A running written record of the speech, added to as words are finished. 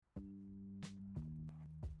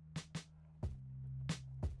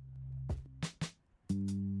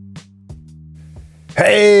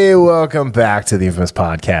Hey, welcome back to the Infamous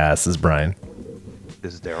Podcast. This is Brian.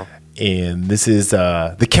 This is Daryl. And this is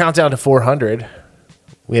the countdown to 400.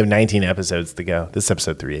 We have 19 episodes to go. This is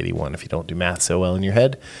episode 381, if you don't do math so well in your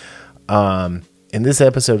head. And this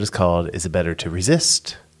episode is called, Is It Better to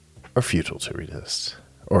Resist or Futile to Resist?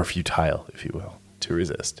 Or futile, if you will, to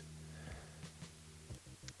resist.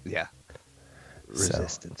 Yeah.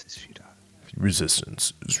 Resistance is futile.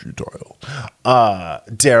 Resistance is futile.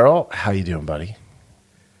 Daryl, how you doing, buddy?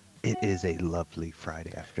 It is a lovely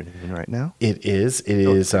Friday afternoon right now. It is. It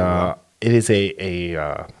is a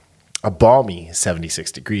balmy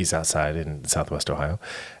 76 degrees outside in Southwest Ohio,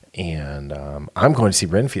 and I'm going to see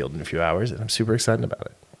Renfield in a few hours, and I'm super excited about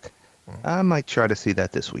it. I might try to see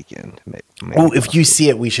that this weekend. Maybe if you see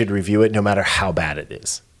it, we should review it, no matter how bad it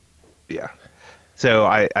is. Yeah. So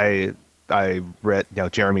I read,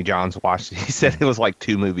 Jeremy Johns watched it. He said it was like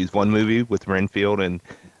two movies. One movie with Renfield and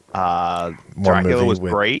Dracula was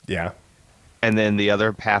great. Yeah. And then the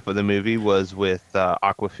other half of the movie was with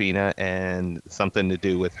Awkwafina and something to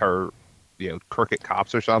do with her, crooked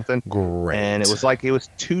cops or something. Great. And it was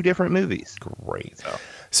two different movies. Great.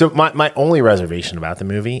 So my only reservation about the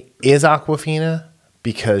movie is Awkwafina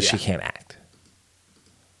because she can't act.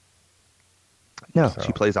 No,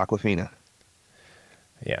 she plays Awkwafina.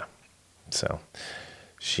 Yeah. So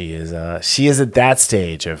she is at that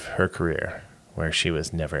stage of her career where she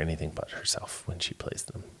was never anything but herself when she plays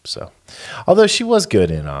them. So, although she was good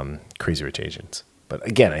in Crazy Rich Asians, but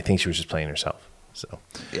again, I think she was just playing herself. So,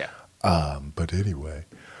 yeah. But anyway,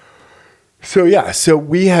 so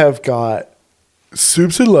we have got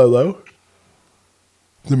Supes and Lolo,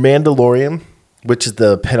 The Mandalorian, which is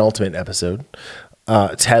the penultimate episode,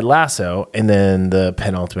 Ted Lasso, and then the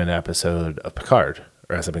penultimate episode of Picard,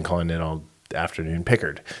 or as I've been calling it all afternoon,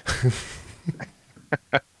 Pickard.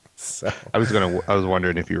 So I was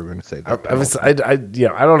wondering if you were going to say that. I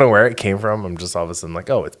don't know where it came from. I'm just all of a sudden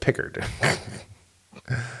like, oh, it's Pickard.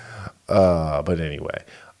 But anyway,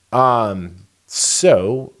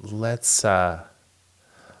 so let's. You want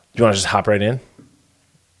to just hop right in?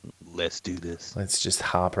 Let's do this. Let's just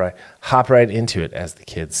hop right into it, as the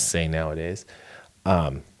kids say nowadays.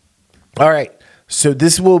 All right. So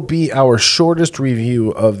this will be our shortest review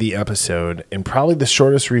of the episode, and probably the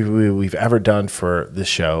shortest review we've ever done for the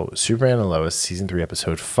show, Superman and Lois, Season 3,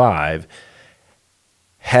 Episode 5,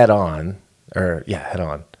 Head On.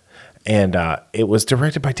 And it was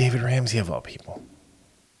directed by David Ramsey, of all people.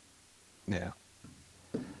 Yeah.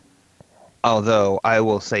 Although, I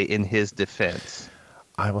will say in his defense.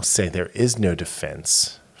 I will say there is no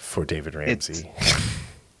defense for David Ramsey.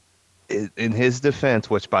 In his defense,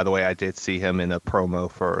 which, by the way, I did see him in a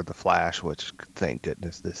promo for The Flash, which, thank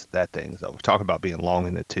goodness, that thing's over. Talk about being long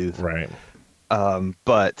in the tooth. Right.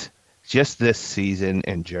 But just this season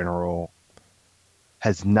in general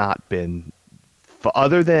has not been,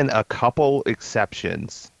 other than a couple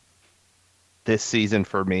exceptions, this season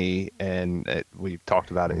for me, and we've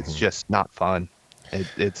talked about it, it's just not fun.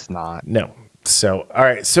 It's not. No. So, all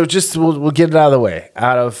right. So just, we'll get it out of the way.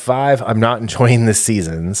 Out of 5, I'm not enjoying the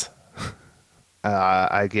seasons.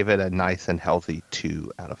 I give it a nice and healthy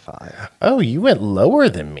 2 out of 5. Oh, you went lower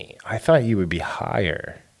than me. I thought you would be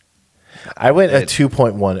higher. I went a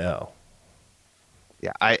 2.10.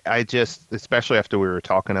 Yeah, I just, especially after we were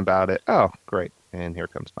talking about it. Oh, great. And here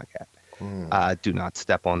comes my cat. Do not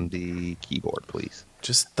step on the keyboard, please.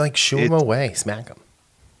 Just shoo him away. Smack him.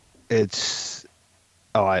 It's,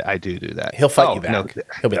 I do that. He'll fight you back. No.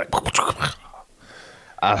 He'll be like.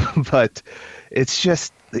 But it's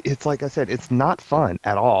just, it's like I said, it's not fun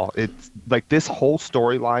at all. It's like this whole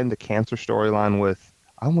storyline, the cancer storyline with,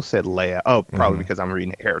 I almost said Leia. Oh, probably because I'm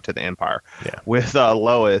reading Heir to the Empire. Yeah. With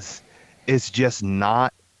Lois, it's just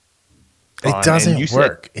not fun. It doesn't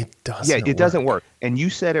work. It doesn't work. And you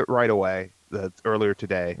said it right away earlier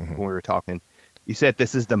today when we were talking. You said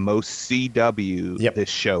this is the most CW this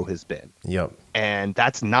show has been. Yep. And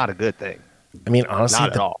that's not a good thing. I mean, honestly,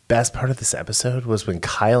 the best part of this episode was when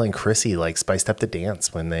Kyle and Chrissy spiced up the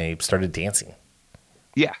dance when they started dancing.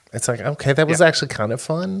 Yeah. It's like, okay, that was actually kind of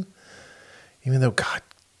fun. Even though, God,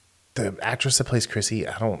 the actress that plays Chrissy,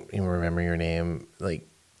 I don't even remember your name. I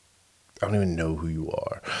don't even know who you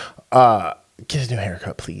are. Get a new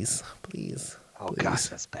haircut, please. Please. Oh, gosh,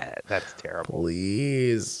 that's bad. That's terrible.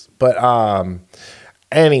 Please. But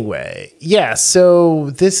anyway, yeah, so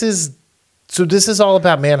this is all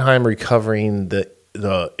about Mannheim recovering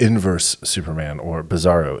the inverse Superman, or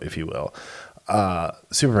Bizarro, if you will,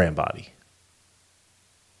 Superman body.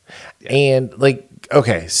 Yeah. And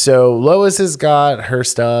okay, so Lois has got her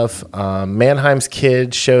stuff. Mannheim's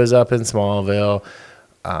kid shows up in Smallville.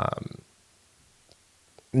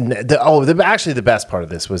 Actually, the best part of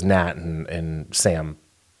this was Nat and Sam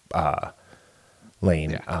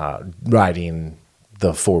Lane riding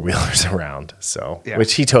the four-wheelers around. So,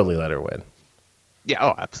 which he totally let her win. Yeah.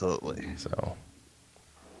 Oh, absolutely. So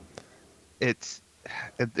it's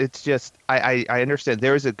just I understand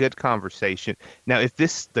there is a good conversation now. If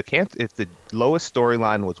the Lois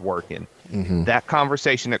storyline was working, that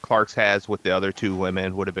conversation that Clark's has with the other two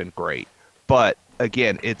women would have been great. But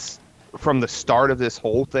again, it's from the start of this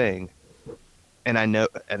whole thing, and I know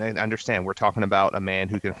and I understand we're talking about a man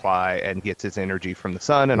who can fly and gets his energy from the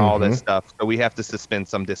sun and all that stuff. So we have to suspend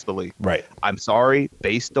some disbelief. Right. I'm sorry,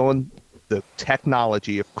 based on the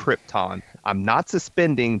technology of Krypton, I'm not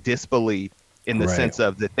suspending disbelief in the sense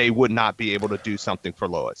of that they would not be able to do something for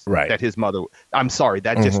Lois. Right. That his mother, I'm sorry,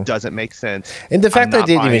 that just doesn't make sense. And the fact that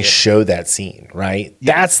they didn't even show that scene, right?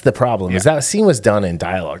 Yeah. That's the problem, is that scene was done in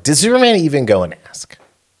dialogue. Did Superman even go and ask?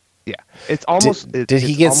 Yeah. It's almost... Did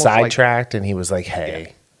he get sidetracked and he was like,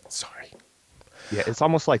 hey, sorry. Yeah, it's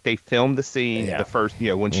almost like they filmed the scene, the first,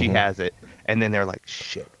 when she has it, and then they're like,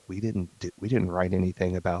 shit, we didn't write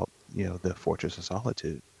anything about, the Fortress of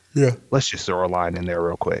Solitude. Yeah. Let's just throw a line in there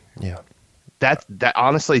real quick. Yeah. That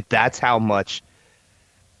honestly, that's how much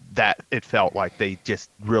that it felt like they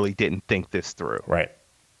just really didn't think this through. Right.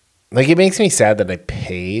 Like, it makes me sad that I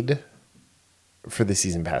paid for the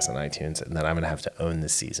season pass on iTunes and that I'm going to have to own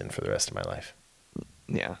this season for the rest of my life.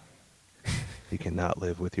 Yeah. You cannot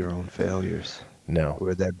live with your own failures. No.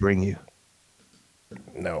 Where'd that bring you?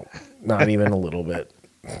 No, not even a little bit.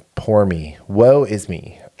 Poor me. Woe is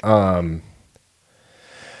me.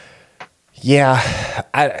 Yeah,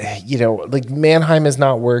 like Mannheim is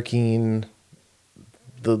not working.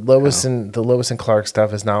 The Lois and Clark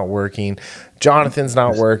stuff is not working. Jonathan's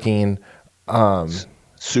not working.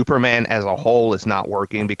 Superman as a whole is not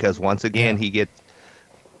working because once again he gets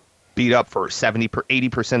beat up for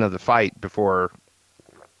 80% of the fight before.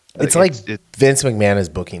 It's like Vince McMahon is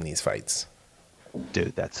booking these fights.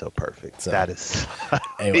 Dude, that's so perfect. That is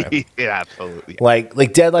anyway. Yeah, absolutely.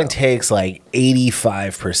 Like Deadline takes like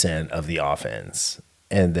 85% of the offense.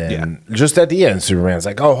 And then just at the end, Superman's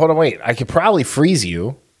like, oh, hold on, wait. I could probably freeze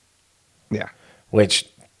you. Yeah. Which,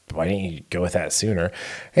 why didn't you go with that sooner?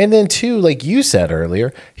 And then two, like you said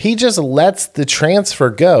earlier, he just lets the transfer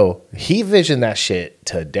go. He visioned that shit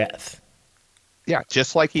to death. Yeah,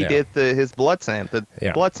 just like he did his blood sample,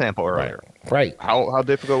 blood sample earlier. Right. How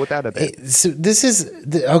difficult would that have been? So this is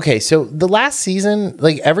okay. So the last season,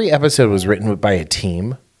 like every episode was written by a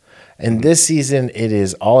team, and this season it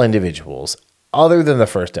is all individuals, other than the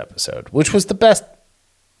first episode, which was the best.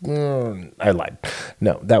 I lied.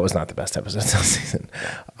 No, that was not the best episode of the season.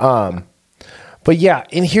 But yeah,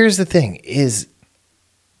 and here's the thing: is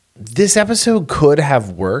this episode could have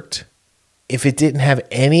worked if it didn't have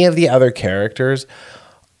any of the other characters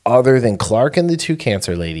other than Clark and the two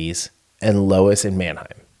cancer ladies and Lois and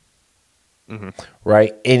Mannheim.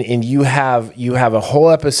 Right? And you have a whole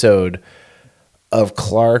episode of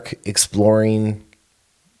Clark exploring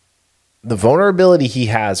the vulnerability he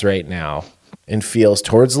has right now and feels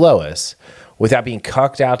towards Lois without being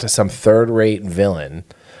cucked out to some third-rate villain.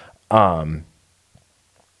 And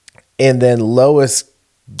then Lois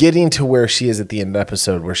getting to where she is at the end of the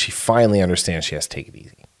episode where she finally understands she has to take it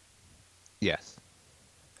easy. Yes.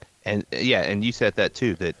 And and you said that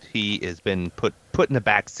too, that he has been put in the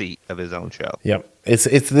back seat of his own show. Yep.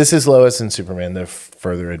 This is Lois and Superman, the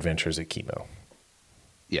further adventures at Chemo.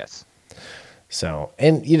 Yes. So,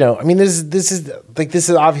 and I mean, this is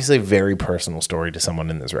obviously a very personal story to someone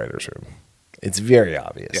in this writer's room. It's very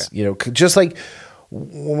obvious, just like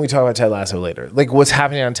when we talk about Ted Lasso later, like what's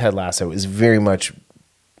happening on Ted Lasso is very much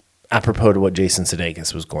apropos to what Jason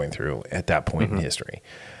Sudeikis was going through at that point in history.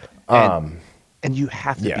 And you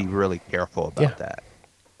have to be really careful about that.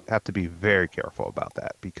 You have to be very careful about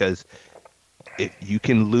that because if you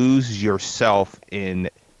can lose yourself in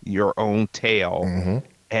your own tale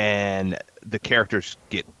and the characters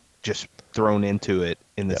get just thrown into it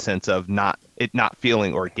in the sense of not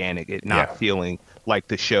feeling organic, not feeling like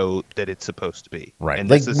the show that it's supposed to be. Right. And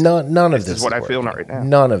like none of this is what I feel right now.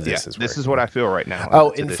 None of this is This is what I feel right now.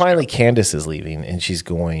 Oh, and finally Candace is leaving and she's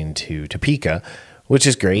going to Topeka, which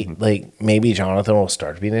is great. Like maybe Jonathan will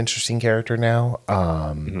start to be an interesting character now.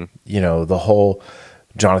 The whole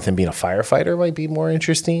Jonathan being a firefighter might be more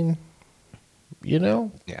interesting. Who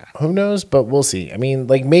knows? But we'll see. I mean,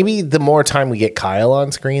 like maybe the more time we get Kyle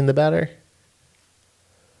on screen, the better.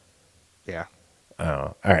 Yeah. Oh,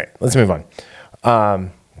 all right. Let's move on.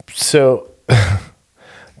 So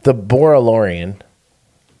the Boralorian.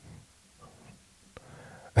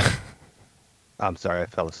 I'm sorry, I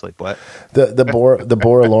fell asleep. What? The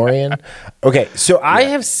Boralorian. Okay, so I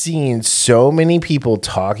have seen so many people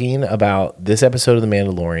talking about this episode of The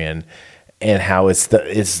Mandalorian and how it's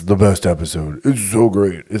the best episode. It's so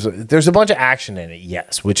great. There's a bunch of action in it,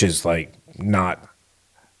 yes, which is like not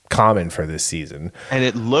common for this season. And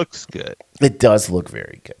it looks good. It does look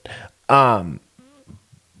very good.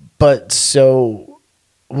 But so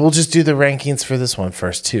we'll just do the rankings for this one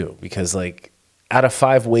first too, because like out of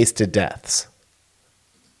 5 wasted deaths,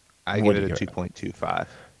 I give it a 2.25.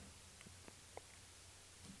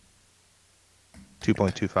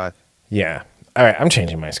 2.25. Yeah. All right, I'm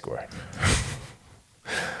changing my score.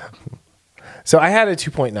 So I had a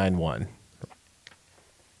 2.91,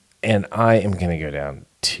 and I am going to go down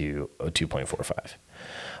to a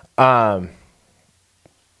 2.45.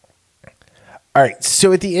 All right,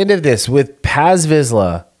 so at the end of this, with Paz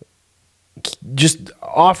Vizsla just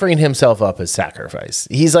offering himself up as sacrifice,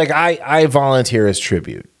 he's like, I volunteer as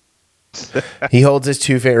tribute. He holds his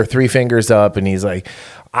 3 fingers up, and he's like,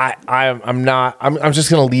 I'm just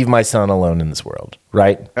going to leave my son alone in this world,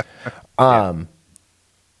 right? And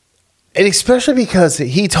especially because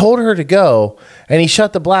he told her to go, and he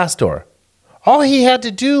shut the blast door. All he had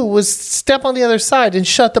to do was step on the other side and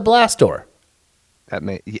shut the blast door.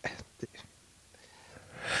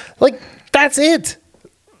 Like, that's it.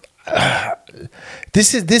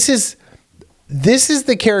 This is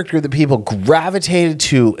the character that people gravitated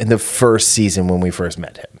to in the first season when we first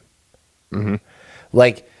met him. Mm-hmm.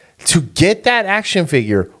 Like, to get that action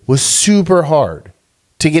figure was super hard.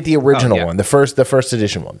 To get the original one, the first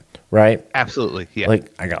edition one, right? Absolutely, yeah.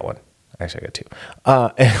 Like, I got one. Actually, I got 2.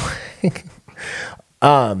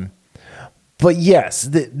 Anyway, but yes,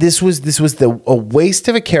 this was a waste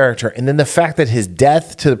of a character, and then the fact that his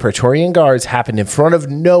death to the Praetorian Guards happened in front of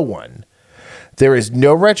no one. There is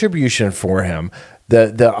no retribution for him.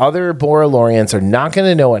 The other Boralorians are not going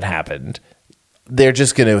to know what happened. They're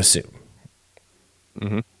just going to assume.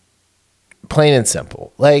 Mm-hmm. Plain and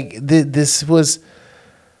simple. Like, this was...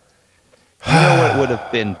 You know what would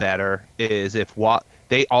have been better is if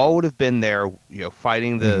they all would have been there,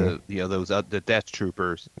 fighting the the Death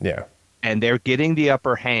Troopers. Yeah. And they're getting the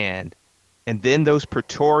upper hand, and then those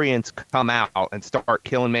Praetorians come out and start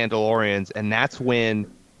killing Mandalorians, and that's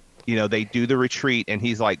when, they do the retreat, and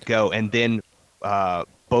he's like, go, and then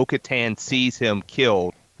Bo-Katan sees him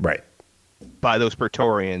killed, right, by those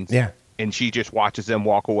Praetorians, yeah, and she just watches them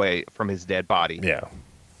walk away from his dead body, yeah,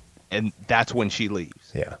 and that's when she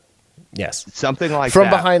leaves, yeah, yes, something like from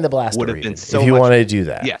that behind the blast would door, have been if you wanted to do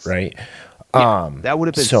that, yes, right. Yeah, that would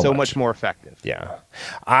have been so much more effective. Yeah.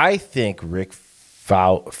 I think Rick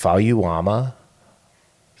Famuyiwa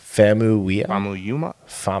Fama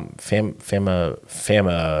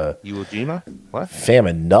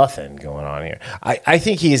nothing going on here. I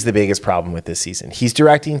think he is the biggest problem with this season. He's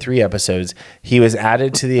directing 3 episodes. He was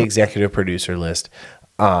added to the executive producer list.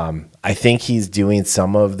 I think he's doing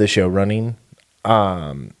some of the show running.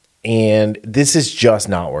 And this is just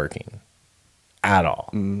not working at all.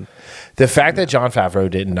 The fact that Jon Favreau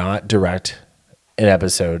did not direct an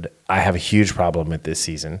episode, I have a huge problem with this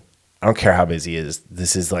season. I don't care how busy he is.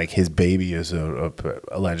 This is like his baby,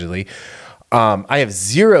 allegedly. I have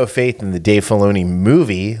zero faith in the Dave Filoni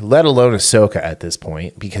movie, let alone Ahsoka at this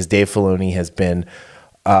point, because Dave Filoni has been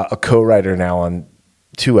a co-writer now on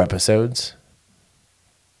 2 episodes.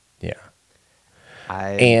 Yeah.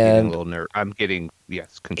 I'm getting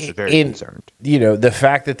very concerned. The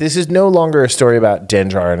fact that this is no longer a story about Din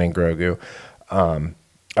Djarin and Grogu.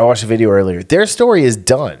 I watched a video earlier. Their story is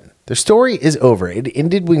done. Their story is over. It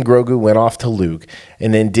ended when Grogu went off to Luke,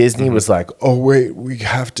 and then Disney was like, "Oh wait, we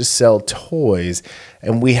have to sell toys,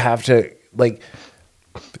 and we have to like."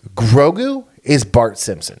 Grogu is Bart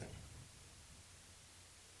Simpson.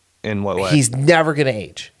 In what way? He's never going to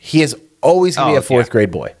age. He is always going to be a 4th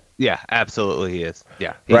grade boy. Yeah, absolutely he is.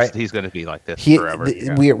 Yeah, he's going to be like this forever.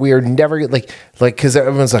 We are never like because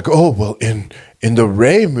everyone's like, oh well, in the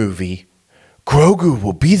Rey movie, Grogu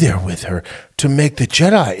will be there with her to make the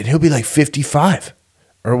Jedi, and he'll be like 55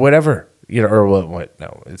 or whatever, or what?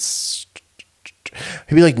 No, he'll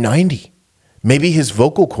be like 90. Maybe his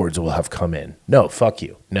vocal cords will have come in. No, fuck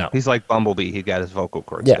you. No, he's like Bumblebee. He got his vocal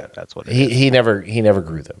cords. Yeah, that's what he never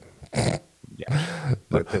grew them. Yeah,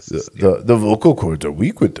 but the vocal cords are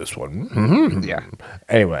weak with this one. Mm-hmm. Yeah.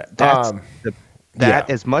 Anyway,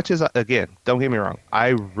 as much as again, don't get me wrong, I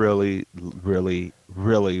really, really,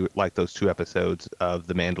 really like those 2 episodes of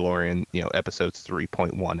The Mandalorian. Episodes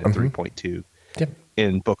 3.1 and 3.2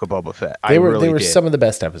 in Book of Boba Fett. They were some of the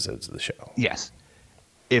best episodes of the show. Yes,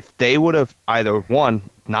 if they would have either one,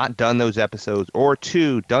 not done those episodes, or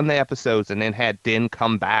two, done the episodes and then had Din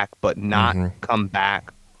come back, but not come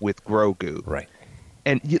back with Grogu. Right.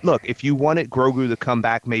 And look, if you wanted Grogu to come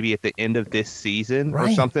back maybe at the end of this season or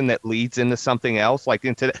something that leads into something else, like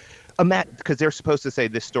into because they're supposed to say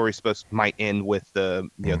this story might end with the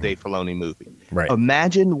Dave Filoni movie. Right.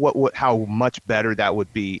 Imagine how much better that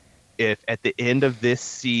would be if at the end of this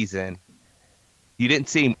season you didn't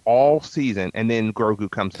see him all season, and then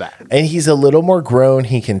Grogu comes back. And he's a little more grown.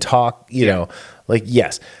 He can talk, you know, like,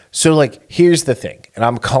 yes. So, like, here's the thing. And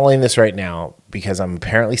I'm calling this right now because I'm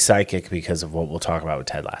apparently psychic because of what we'll talk about with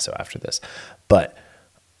Ted Lasso after this. But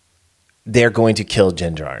they're going to kill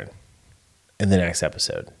Din Djarin in the next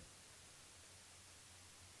episode.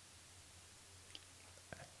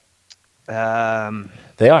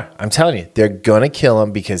 They are. I'm telling you. They're going to kill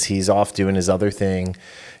him because he's off doing his other thing.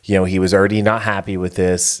 You know, he was already not happy with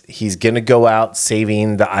this. He's going to go out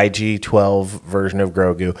saving the IG-12 version of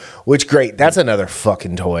Grogu, which, great. That's another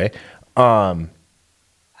fucking toy. Oh,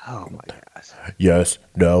 my gosh. Yes.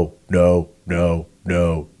 No.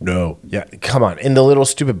 Yeah, come on. And the little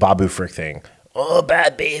stupid Babu Frick thing. Oh,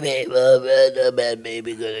 bad baby. Oh, bad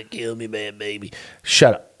baby. Gonna kill me, bad baby.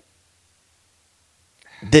 Shut up.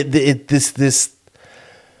 This.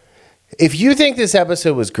 If you think this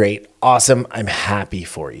episode was great, awesome, I'm happy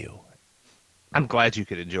for you. I'm glad you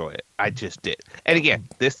could enjoy it. I just did. And again,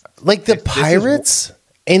 the pirates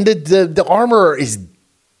and the armorer is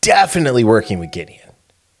definitely working with Gideon.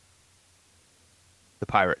 The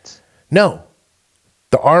pirates. No.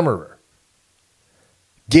 The armorer.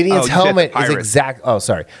 Gideon's helmet is exact. Oh,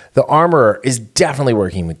 sorry. The armorer is definitely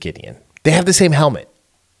working with Gideon. They have the same helmet.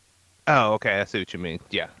 Oh, okay. I see what you mean.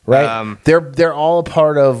 Yeah. Right? They're all a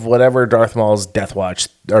part of whatever Darth Maul's Death Watch,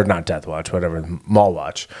 or not Death Watch, whatever Maul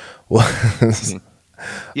Watch was.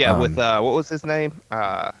 Yeah, with what was his name?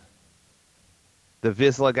 The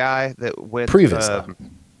Vizsla guy that went Pre-Vizsla.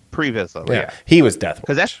 Pre-Vizsla. Yeah. He was Death Watch.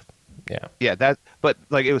 Because that's Yeah. But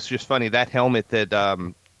like it was just funny that helmet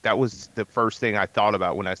that was the first thing I thought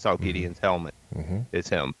about when I saw Gideon's helmet. Is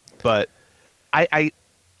him. But I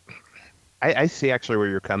see actually where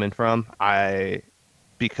you're coming from.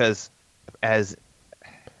 Because as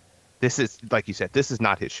this is, like you said, this is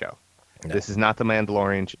not his show. No. This is not the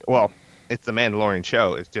Mandalorian. Well, it's the Mandalorian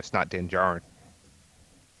show. It's just not Din Djarin.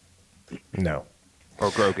 No. Or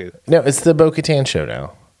Grogu. No, it's the Bo-Katan show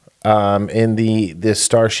now. And the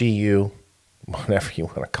Starship U, whatever you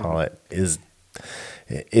want to call it, is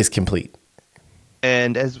complete.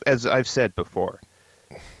 And as I've said before,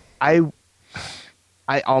 I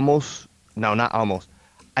almost. No, not almost.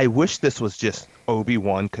 I wish this was just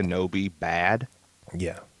Obi-Wan Kenobi bad.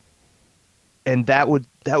 Yeah. And that would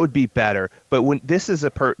be better. But when this is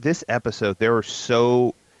this episode, they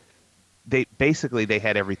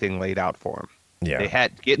had everything laid out for them. Yeah. They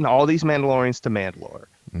had getting all these Mandalorians to Mandalore.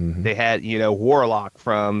 They had, Warlock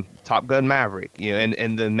from Top Gun Maverick,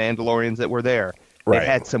 and the Mandalorians that were there. Right. They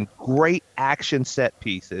had some great action set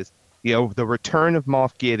pieces. The return of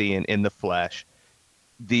Moff Gideon in the flesh.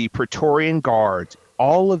 The Praetorian Guards,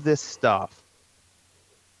 all of this stuff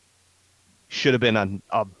should have been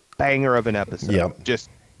a banger of an episode. Yep.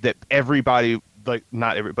 Just that everybody, like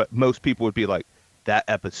not every, but most people would be like, that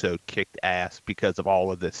episode kicked ass because of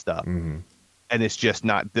all of this stuff. And it's just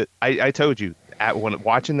not. I told you at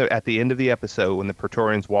the end of the episode when the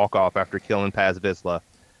Praetorians walk off after killing Paz Vizsla,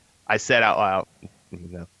 I said out loud,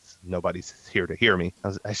 nobody's here to hear me.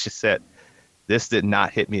 I just said, this did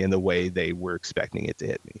not hit me in the way they were expecting it to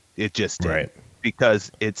hit me. It just did. Right. Because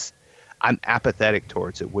I'm apathetic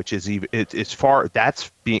towards it, which is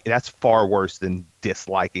that's far worse than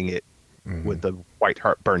disliking it with the white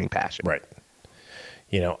heart burning passion. Right.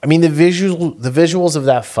 I mean, the visuals of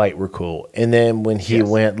that fight were cool. And then when he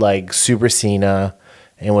went like Super Cena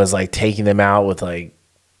and was like taking them out with like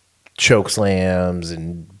choke slams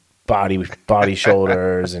and body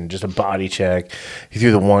shoulders and just a body check, he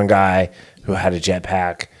threw the one guy who had a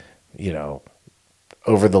jetpack,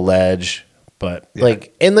 over the ledge. But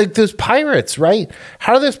those pirates, right?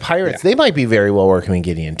 How are those pirates? They might be very well working with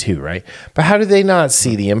Gideon too, right? But how did they not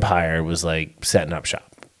see the Empire was like setting up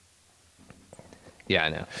shop? Yeah, I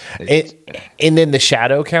know. And then the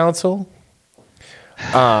Shadow Council.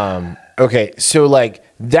 Okay, so like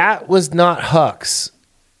that was not Hux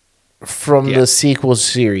from the sequel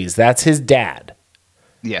series. That's his dad.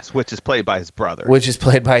 Yes, which is played by his brother. Which is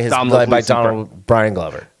played by Brian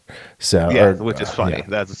Glover. So which is funny.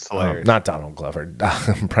 That's hilarious. Not Donald Glover.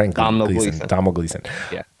 Brian Gleason. Donald Gleason.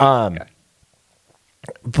 Yeah.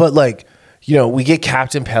 But like, we get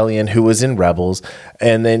Captain Pellaeon who was in Rebels,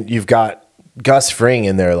 and then you've got Gus Fring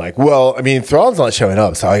in there like, well, I mean, Thrawn's not showing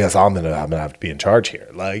up, so I guess I'm gonna have to be in charge here.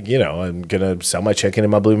 Like, I'm gonna sell my chicken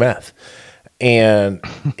and my blue meth. And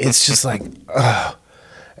it's just like, ugh.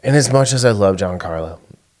 And as much as I love Giancarlo,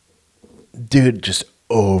 dude just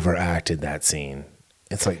overacted that scene.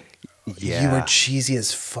 It's like, you were cheesy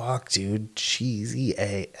as fuck, dude. Cheesy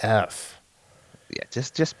AF. Yeah,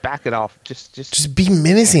 just back it off. Just be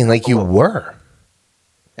menacing like you were.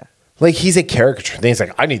 Yeah. Like he's a caricature. Then he's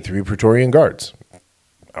like, I need 3 Praetorian guards.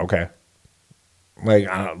 Okay. Like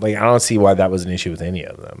I don't see why that was an issue with any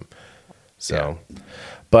of them. So,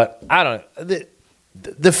 but I don't.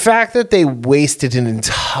 The fact that they wasted an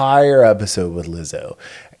entire episode with Lizzo,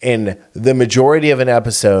 and the majority of an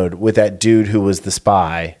episode with that dude who was the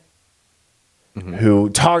spy,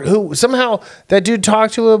 who somehow that dude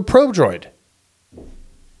talked to a probe droid.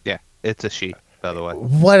 Yeah, it's a she, by the way.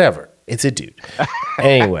 Whatever, it's a dude.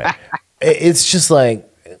 Anyway, it's just like,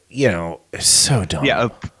 it's so dumb. Yeah,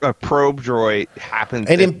 a probe droid happens.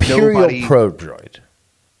 An Imperial probe droid.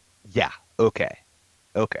 Yeah. Okay.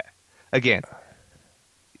 Again,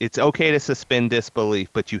 it's okay to suspend disbelief,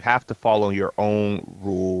 but you have to follow your own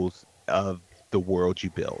rules of the world you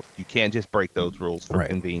build. You can't just break those rules for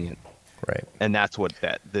convenience. Right. And that's what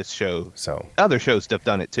this show. So other shows have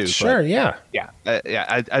done it too. Sure. But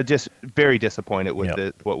yeah. I just very disappointed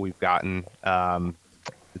with what we've gotten. I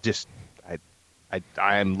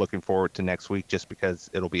am looking forward to next week just because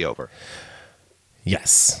it'll be over.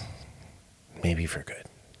 Yes. Maybe for good.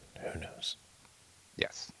 Who knows?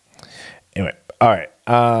 Yes. Anyway. All right.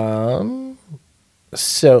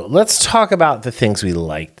 So let's talk about the things we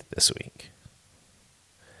liked this week.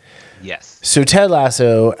 Yes. So Ted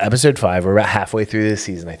Lasso, episode 5. We're about halfway through this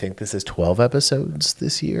season. I think this is 12 episodes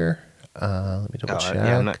this year. Let me double check.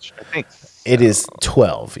 Yeah, I'm not sure. I think so. It is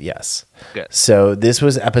 12. Yes. Good. So this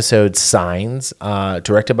was episode Signs,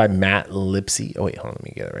 directed by Matt Lipsey. Oh wait, hold on. Let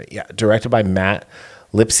me get it right. Yeah, directed by Matt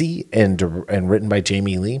Lipsey and written by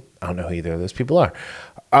Jamie Lee. I don't know who either of those people are.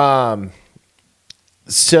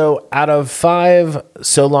 So out of 5,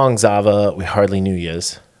 So Long Zava, We Hardly Knew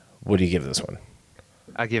Yez. What do you give this one?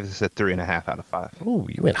 I give this a 3.5 out of 5. Oh,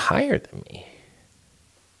 you went higher than me.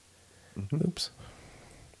 Oops.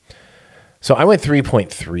 So I went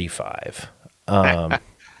 3.35.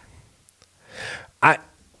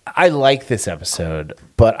 I like this episode,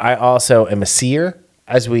 but I also am a seer,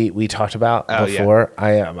 as we talked about before.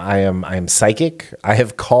 Yeah. I am psychic. I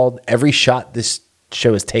have called every shot this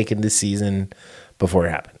show has taken this season before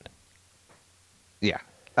it happened. Yeah.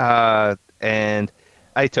 And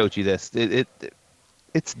I told you this.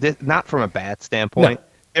 It's not from a bad standpoint. No.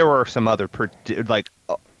 There were some other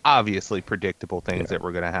obviously predictable things that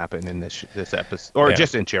were going to happen in this episode, or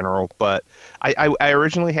just in general. But I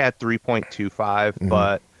originally had 3.25,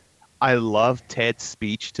 but I love Ted's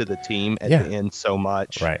speech to the team at the end so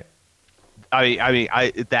much. Right. I mean,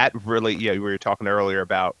 that really, we were talking earlier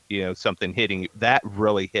about, something hitting. That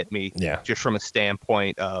really hit me. Yeah. Just from a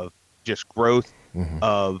standpoint of just growth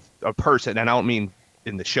of a person, and I don't mean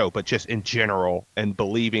in the show, but just in general, and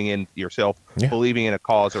believing in yourself, believing in a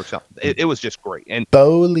cause or something. It was just great. And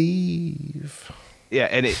believe. Yeah,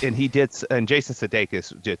 and he did, and Jason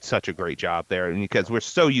Sudeikis did such a great job there, and because we're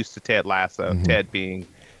so used to Ted Lasso, Ted being,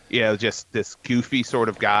 just this goofy sort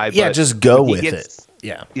of guy. Yeah, but just go with it.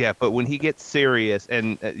 Yeah. Yeah, but when he gets serious,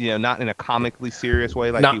 and not in a comically serious way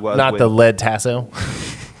like he was, not the lead tasso.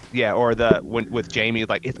 Yeah, or with Jamie,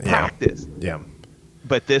 like it's practice. Yeah.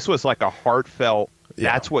 But this was like a heartfelt.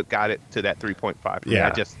 That's what got it to that 3.5.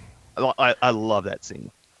 Yeah. I love that scene.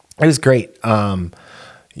 It was great. My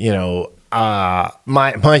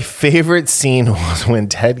favorite scene was when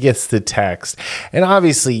Ted gets the text, and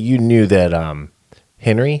obviously you knew that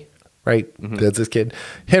Henry, right? That's his kid.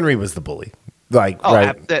 Henry was the bully. Right.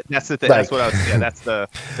 That's the thing. That's what I was. Yeah, that's the.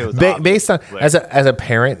 It was based on as a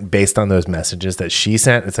parent, based on those messages that she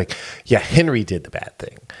sent. It's like, Henry did the bad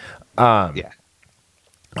thing.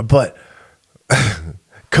 But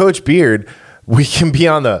Coach Beard, we can be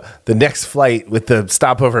on the next flight with the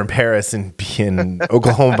stopover in Paris and be in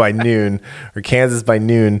Oklahoma by noon or Kansas by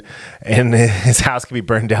noon, and his house can be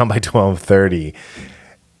burned down by 12:30.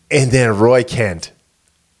 And then Roy Kent,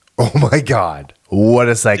 oh my God, what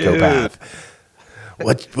a psychopath! Dude.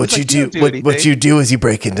 What you do? What you do is you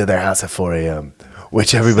break into their house at 4 a.m.,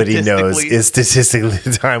 which everybody knows is statistically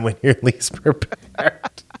the time when you're least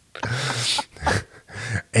prepared.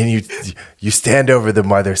 And you stand over them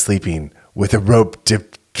while they're sleeping with a rope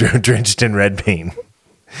drenched in red paint,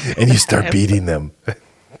 and you start beating them.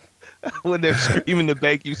 When they're screaming to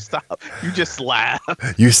beg you stop, you just laugh.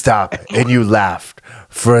 You stop and you laugh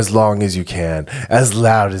for as long as you can, as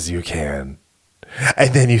loud as you can.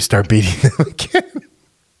 And then you start beating them again.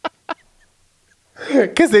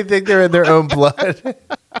 Because they think they're in their own blood.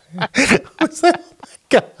 I was like, oh my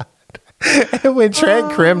God. And when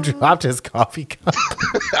Trent Krim dropped his coffee cup.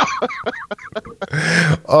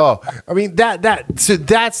 Oh, I mean, so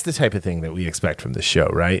that's the type of thing that we expect from the show,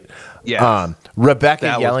 right? Yes. Rebecca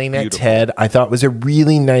That was yelling at beautiful. Ted, I thought was a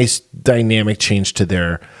really nice dynamic change to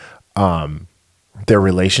their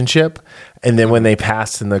relationship. And then when they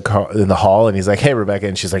passed in the hall and he's like, hey, Rebecca,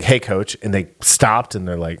 and she's like, hey, coach. And they stopped and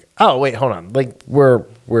they're like, oh, wait, hold on. Like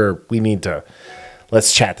we need to,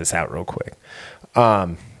 let's chat this out real quick.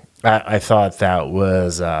 I thought that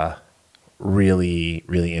was really,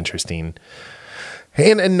 really interesting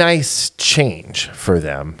and a nice change for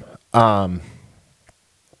them. And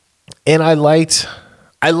I liked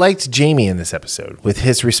Jamie in this episode with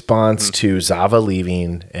his response to Zava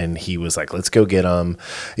leaving, and he was like, let's go get him.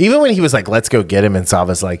 Even when he was like, let's go get him, and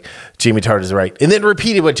Zava's like, Jamie Tart is right, and then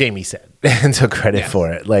repeated what Jamie said and took credit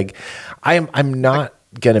for it. Like, I'm not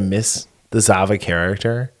gonna miss the Zava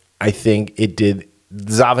character. I think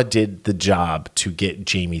Zava did the job to get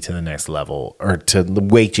Jamie to the next level, or to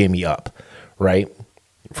wake Jamie up, right?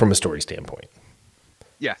 From a story standpoint.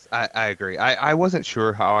 Yes, I agree. I wasn't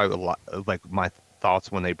sure how I would like my thoughts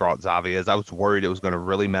when they brought Zava is. I was worried it was going to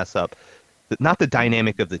really mess up, not the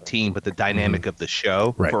dynamic of the team, but the dynamic of the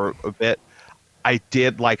show for a bit. I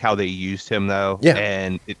did like how they used him though,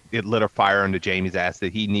 and it lit a fire under Jamie's ass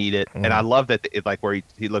that he needed. And I love that where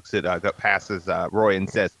he looks at passes Roy and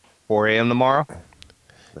says 4 a.m. tomorrow.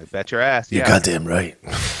 Like, bet your ass. You're goddamn right.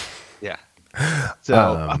 Yeah.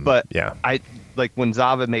 So, but yeah, I like when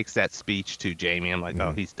Zava makes that speech to Jamie. I'm like,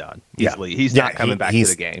 oh, he's done. He's not coming back to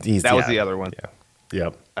the game. That was the other one. Yeah.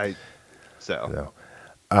 Yep.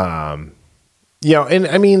 And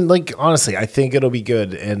I mean, like, honestly, I think it'll be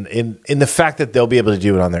good, and in the fact that they'll be able to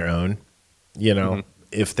do it on their own,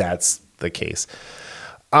 if that's the case.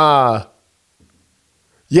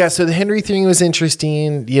 Yeah, so the Henry thing was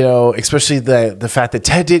interesting, especially the fact that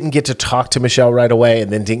Ted didn't get to talk to Michelle right away and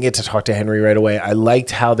then didn't get to talk to Henry right away. I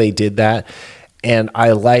liked how they did that. And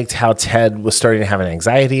I liked how Ted was starting to have an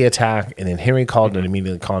anxiety attack, and then Henry called and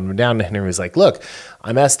immediately calmed him down. And Henry was like, look,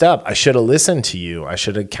 I messed up. I should have listened to you. I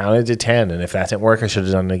should have counted to 10. And if that didn't work, I should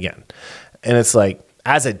have done it again. And it's like,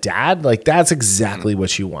 as a dad, like, that's exactly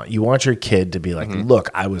what you want. You want your kid to be like, look,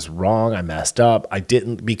 I was wrong. I messed up.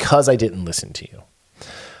 Because I didn't listen to you.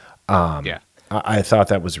 I thought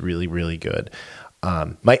that was really, really good.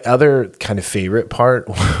 My other kind of favorite part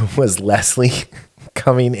was Leslie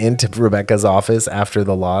coming into Rebecca's office after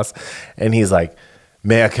the loss, and he's like,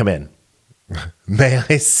 may I come in? May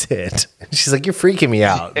I sit? And she's like, you're freaking me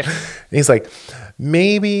out. And he's like,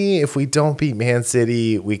 maybe if we don't beat Man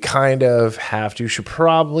City, we kind of should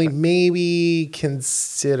probably maybe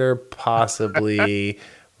consider possibly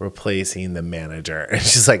replacing the manager. And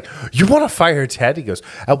she's like, you want to fire Ted? He goes,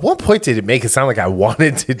 at one point did it make it sound like I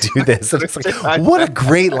wanted to do this? And it's like, what a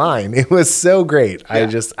great line. It was so great. Yeah.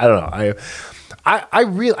 I don't know. I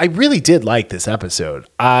really did like this episode.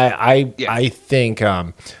 I think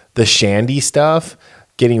the Shandy stuff,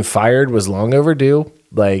 getting fired, was long overdue.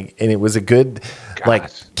 Like, and it was a good, like,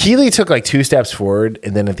 Keeley took like 2 steps forward,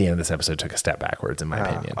 and then at the end of this episode took a step backwards, in my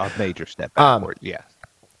opinion. A major step backward, yeah.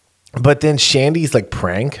 But then Shandy's like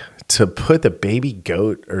prank to put the baby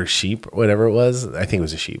goat or sheep, whatever it was, I think it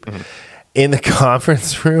was a sheep, in the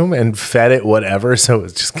conference room and fed it whatever, so it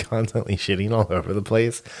was just constantly shitting all over the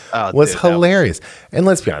place, was hilarious. And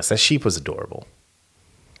let's be honest, that sheep was adorable.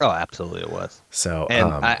 Oh, absolutely it was. So, and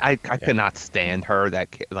I could not stand her,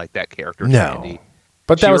 that character, no, Shandy.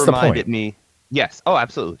 But that was the point. She reminded me, yes, oh,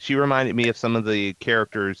 absolutely. She reminded me of some of the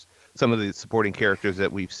characters, some of the supporting characters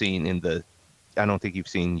that we've seen in the, I don't think you've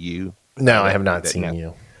seen You. No, I have not seen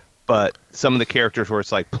You. But some of the characters where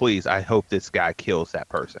it's like, please, I hope this guy kills that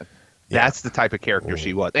person. Yeah. That's the type of character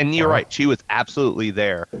she was. And you're right. She was absolutely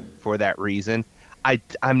there for that reason.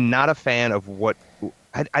 I'm not a fan of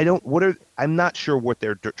I'm not sure what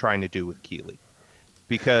they're trying to do with Keeley.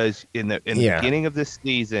 Because in the beginning of this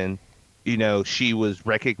season, she was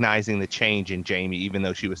recognizing the change in Jamie, even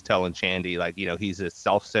though she was telling Shandy, like, he's a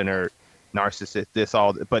self-centered narcissist,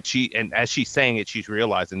 but as she's saying it, she's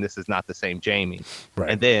realizing this is not the same Jamie.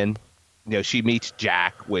 Right. And then, she meets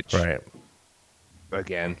Jack, which,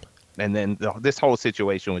 again, and then this whole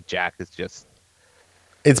situation with Jack is just,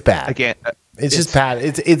 it's bad. Again, it's just bad.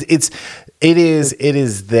 It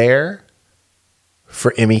is there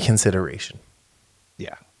for Emmy consideration.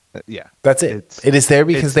 Yeah. Yeah. That's it. It is there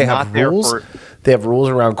because they have rules. They have rules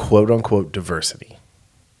around quote unquote diversity.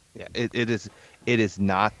 Yeah. It is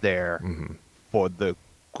not there for the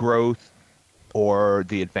growth or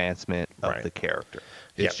the advancement of the character.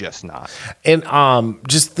 It's just not. And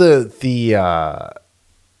just the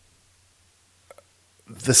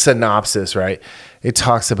synopsis, right? It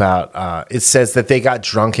talks about it says that they got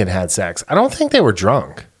drunk and had sex. I don't think they were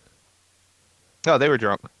drunk. No, they were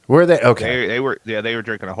drunk. Were they? Okay. They were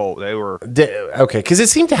drinking a whole. They were okay, because it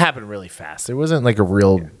seemed to happen really fast. There wasn't like a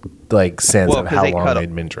real sense of how long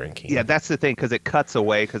they'd been drinking. Yeah, that's the thing, because it cuts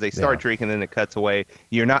away, because they start drinking, then it cuts away.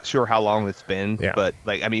 You're not sure how long it's been, but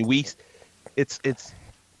like, I mean, it's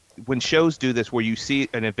when shows do this where you see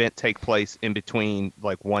an event take place in between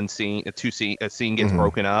like one scene, a scene gets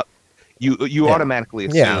broken up, you automatically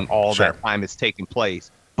assume all that time is taking place.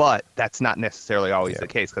 But that's not necessarily always the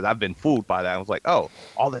case, because I've been fooled by that. I was like, oh,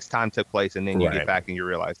 all this time took place, and then you get back and you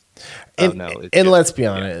realize, let's be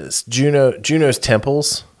honest, Juno's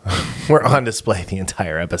temples were on display the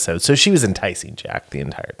entire episode, so she was enticing Jack the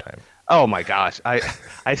entire time. Oh my gosh, I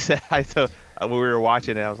thought when we were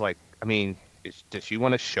watching it, I was like, I mean, does she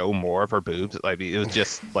want to show more of her boobs? Like, it was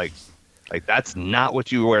just like that's not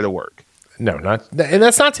what you wear to work. No, and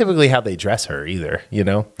that's not typically how they dress her either. You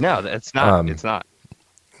know? No, that's not. It's not.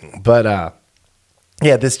 But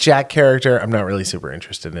this Jack character, I'm not really super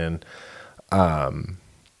interested in. Like,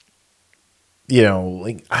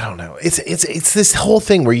 I don't know. It's this whole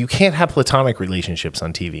thing where you can't have platonic relationships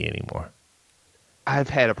on TV anymore. I've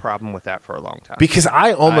had a problem with that for a long time. Because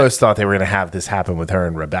I almost thought they were going to have this happen with her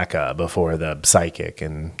and Rebecca before the psychic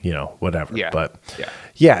and, whatever. Yeah. But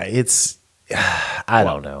it's, I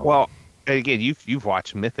don't know. Well, again, you've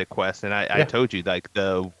watched Mythic Quest, and I told you, like,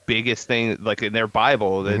 the biggest thing, like in their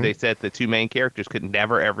Bible, they said the two main characters could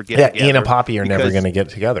never ever get together. Ian and Poppy are never going to get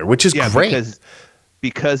together, which is great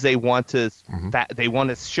because they want to they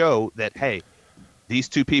want to show that, hey, these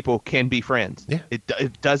two people can be friends. Yeah.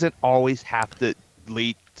 It doesn't always have to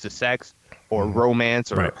lead to sex or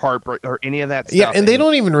romance or heartbreak or any of that stuff. Yeah, and they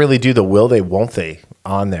don't even really do the will they, won't they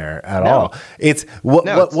on there at all. It's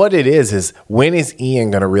what it is when is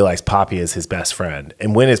Ian going to realize Poppy is his best friend?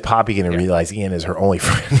 And when is Poppy going to realize Ian is her only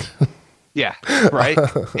friend? Yeah, right?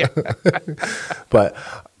 Yeah. But,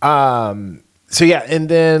 and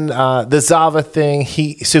then the Zava thing,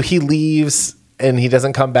 he leaves and he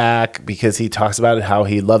doesn't come back because he talks about how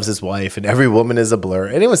he loves his wife and every woman is a blur.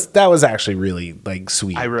 And that was actually really like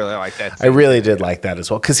sweet. I really like that. I really did like that as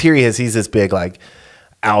well. Cause here he is, he's this big like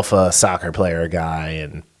alpha soccer player guy.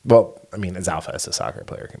 And as alpha as a soccer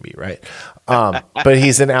player can be, right? But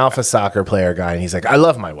he's an alpha soccer player guy. And he's like, I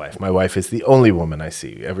love my wife. My wife is the only woman I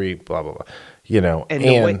see every blah, blah, blah,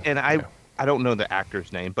 I don't know the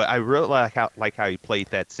actor's name, but I really like how he played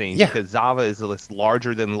that scene because Zava is this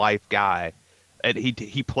larger than life guy. And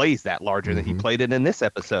he plays that larger than he played it in this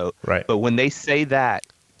episode. Right. But when they say that,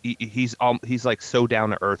 he's like so down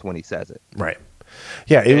to earth when he says it. Right.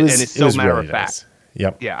 Yeah. And it's so matter really of fact. Nice.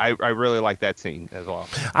 Yep. Yeah. I really like that scene as well.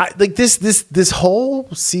 This whole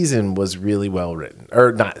season was really well written,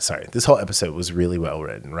 or not. Sorry. This whole episode was really well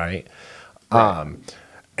written. Right. And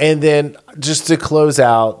then just to close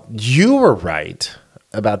out, you were right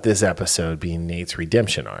about this episode being Nate's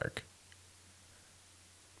redemption arc.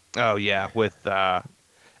 Oh yeah, with I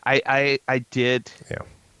did,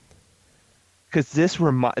 because this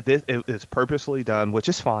it is purposely done, which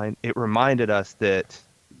is fine. It reminded us that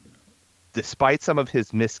despite some of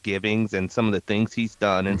his misgivings and some of the things he's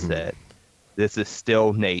done and said, this is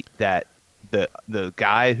still Nate. That the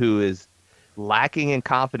guy who is lacking in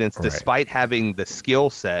confidence, despite having the skill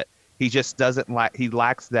set, he just doesn't he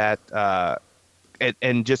lacks that.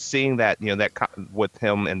 And just seeing that with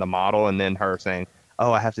him in the model, and then her saying,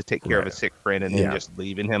 oh, I have to take care of a sick friend, and then just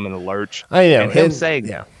leaving him in the lurch. I know. And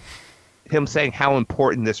him saying how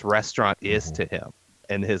important this restaurant is to him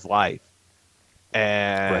and his life.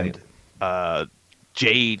 And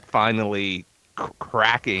Jade finally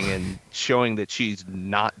cracking and showing that she's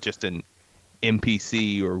not just an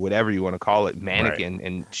NPC or whatever you want to call it, mannequin,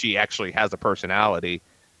 and she actually has a personality.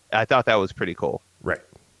 I thought that was pretty cool. Right.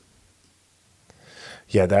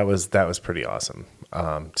 Yeah, that was pretty awesome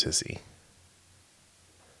to see.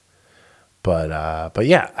 But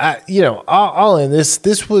yeah, all in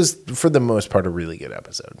this was for the most part a really good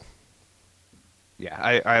episode.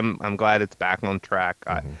 Yeah, I'm glad it's back on track.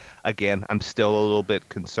 I'm still a little bit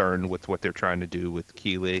concerned with what they're trying to do with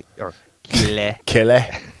Keeley.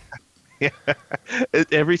 Yeah.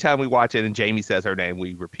 Every time we watch it and Jamie says her name,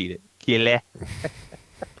 we repeat it. Keeley.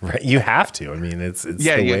 Right, you have to. I mean, it's the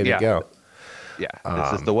way to go. Yeah,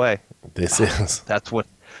 this is the way. This is. That's when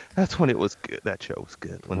it was good. That show was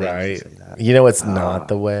good. When they used to say that. It's not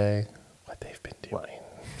the way. What they've been doing.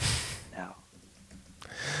 No.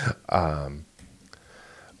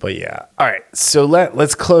 But yeah. All right. So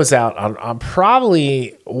let's close out on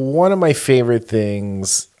probably one of my favorite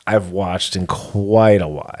things I've watched in quite a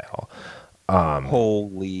while.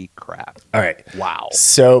 Holy crap. All right. Wow.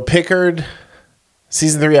 So Picard,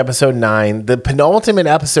 season 3, episode 9, the penultimate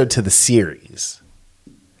episode to the series.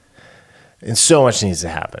 And so much needs to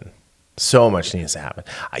happen. So much needs to happen.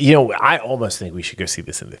 You know, I almost think we should go see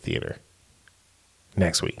this in the theater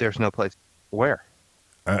next week. There's no place. Where?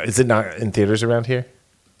 Is it not in theaters around here?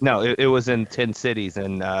 No, it was in 10 cities,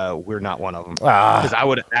 and we're not one of them. Because I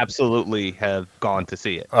would absolutely have gone to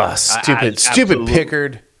see it. Stupid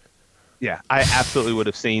Picard. Yeah, I absolutely would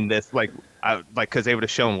have seen this, because they would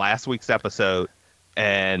have shown last week's episode,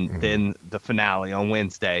 and then the finale on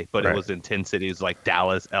Wednesday. But it was in 10 cities like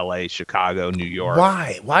Dallas, L.A., Chicago, New York.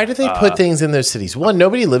 Why? Why do they put things in those cities? One,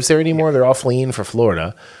 nobody lives there anymore. They're all fleeing for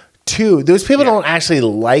Florida. Two, those people don't actually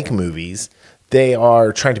like movies. They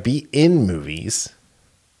are trying to be in movies.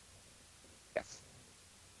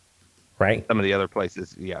 Right. Some of the other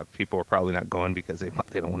places, people are probably not going because they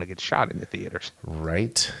don't want to get shot in the theaters.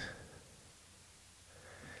 Right.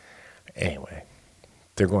 Anyway,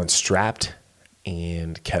 they're going strapped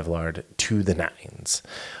and Kevlar to the nines.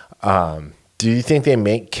 Do you think they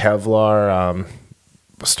make Kevlar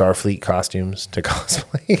Starfleet costumes to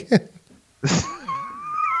cosplay?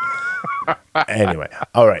 Anyway,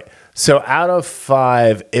 all right. So out of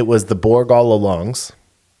 5, it was the Borg all alongs.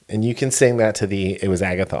 And you can sing that to the It Was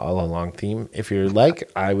Agatha All Along theme if you're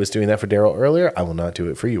like. I was doing that for Daryl earlier. I will not do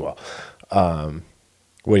it for you all.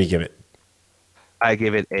 What do you give it? I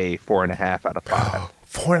give it a 4.5 out of 5.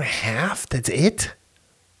 4.5? That's it?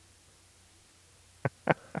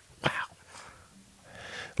 Wow.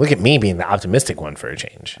 Look at me being the optimistic one for a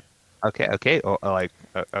change. Okay.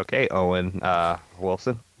 Okay, Owen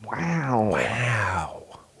Wilson. Wow.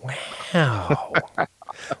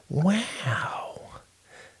 Wow.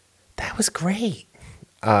 That was great.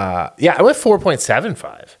 I went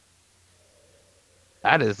 4.75.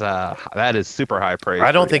 That is super high praise.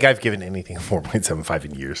 I don't think I've given anything 4.75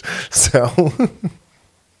 in years. So,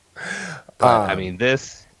 I mean,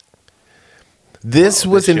 this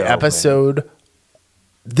was an show, episode. Man.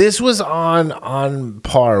 This was on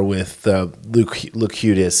par with the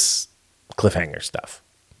Locutus cliffhanger stuff.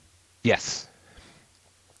 Yes.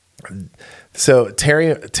 So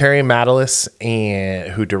Terry Matalis,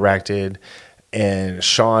 who directed, and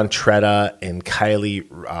Sean Tretta and Kylie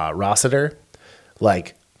Rossiter,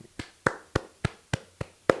 like,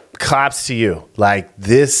 claps to you. Like,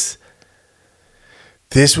 this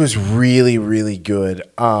was really, really good.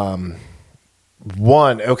 So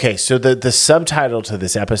the subtitle to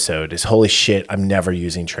this episode is "Holy shit, I'm never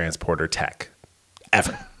using transporter tech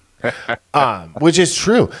ever," which is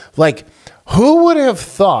true. Like, who would have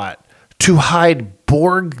thought to hide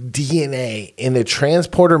Borg DNA in the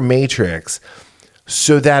transporter matrix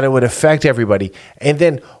so that it would affect everybody? And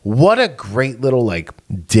then what a great little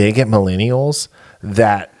dig at millennials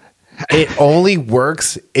that it only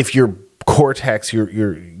works if your cortex,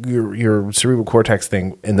 your cerebral cortex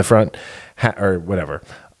thing in the front or whatever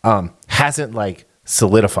hasn't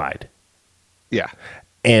solidified. Yeah.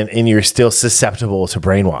 And you're still susceptible to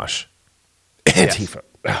brainwash. Antifa.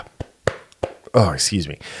 Yes. Oh, excuse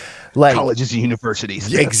me. Colleges and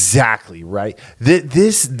universities. Exactly, right.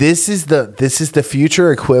 This is the future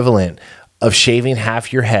equivalent of shaving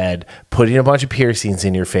half your head, putting a bunch of piercings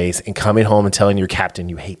in your face, and coming home and telling your captain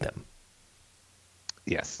you hate them.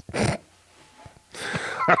 Yes.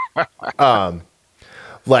 All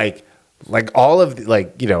of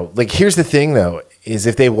here's the thing though, is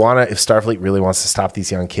if Starfleet really wants to stop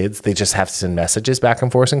these young kids, they just have to send messages back and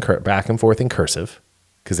forth in cursive,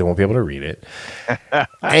 because they won't be able to read it.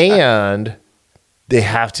 And they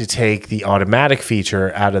have to take the automatic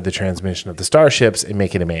feature out of the transmission of the starships and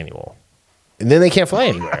make it a manual. And then they can't fly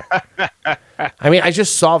anywhere. I mean, I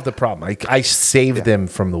just solved the problem. I saved them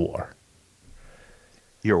from the war.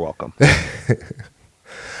 You're welcome.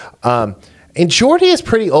 And Geordi is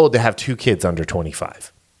pretty old to have 2 kids under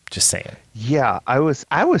 25. Just saying. Yeah, I was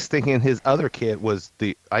thinking his other kid was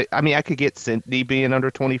I could get Cindy being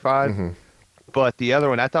under 25. Mm-hmm. But the other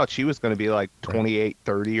one, I thought she was going to be 28,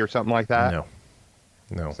 30 or something like that.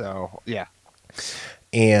 No. So, yeah.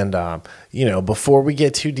 And, before we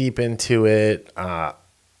get too deep into it,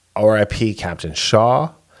 RIP Captain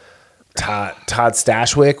Shaw, Todd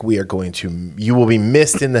Stashwick, you will be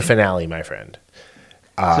missed in the finale, my friend.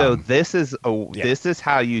 So this is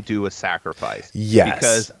how you do a sacrifice. Yes.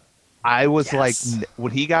 Because I was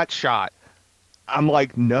when he got shot, I'm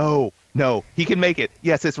like, no, No, he can make it.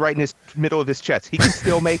 Yes, it's right in his middle of his chest. He can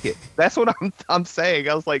still make it. That's what I'm saying.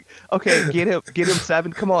 I was like, okay, get him,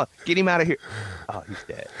 Seven. Come on, get him out of here. Oh, he's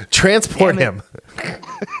dead. Transport him.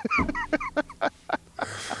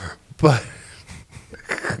 But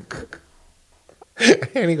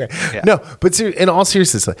anyway, no. But in all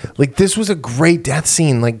seriousness, like this was a great death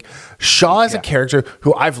scene. Like Shaw is a character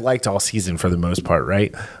who I've liked all season for the most part,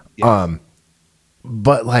 right? Yes.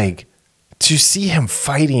 But like to see him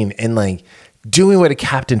fighting and like doing what a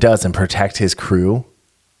captain does and protect his crew.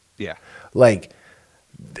 Yeah. Like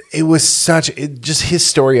it was just his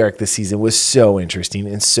story arc this season was so interesting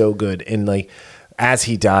and so good. And like as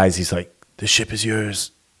he dies, he's like, the ship is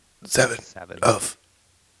yours. 7 of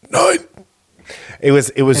 9. It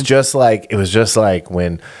was just like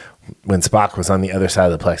when Spock was on the other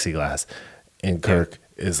side of the plexiglass and Kirk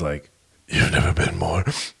is like, you've never been more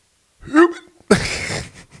human.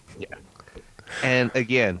 Yeah. And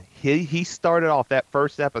again, he started off that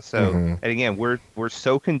first episode, and again, we're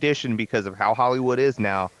so conditioned because of how Hollywood is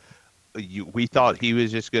now. We thought he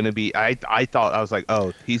was just going to be. I was like,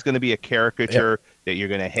 oh, he's going to be a caricature that you're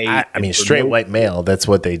going to hate. I mean, straight white male. That's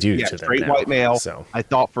what they do to them. Straight white male. So I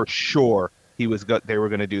thought for sure they were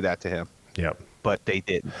going to do that to him. Yep. But they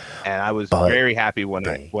didn't, and I was very happy when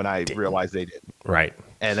I realized they didn't. Right.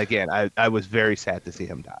 And again, I was very sad to see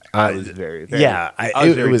him die. I was very, very I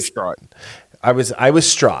was very distraught. I was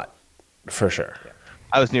distraught for sure. Yeah.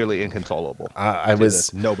 I was nearly inconsolable. I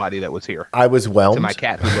was nobody that was here. I was whelmed. To my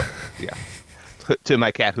cat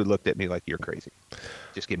who looked at me like, you're crazy.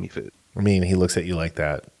 Just give me food. I mean, he looks at you like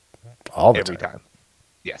that every time.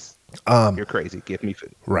 Yes. You're crazy. Give me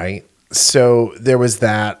food. Right. So there was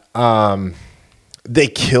that. They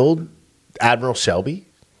killed Admiral Shelby.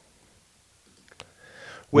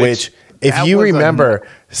 Which if you remember,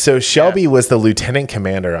 so Shelby was the lieutenant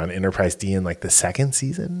commander on Enterprise D in like the second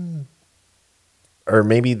season. Or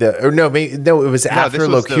maybe it was after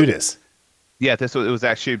Locutus. It was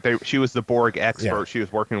actually she was the Borg expert. Yeah. She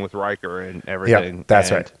was working with Riker and everything. Yeah,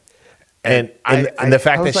 that's right. And the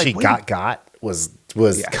fact that she got was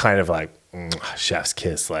kind of like chef's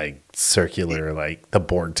kiss, like circular, like the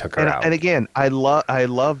Borg took her out. And again, I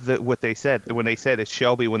love what they said when they said it's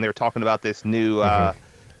Shelby when they were talking about this new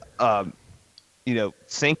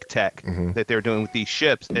sync tech that they're doing with these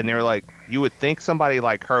ships, and they're like, you would think somebody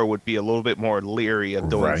like her would be a little bit more leery of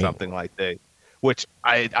doing something like that, which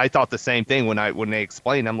I thought the same thing when they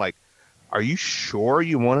explained. I'm like, are you sure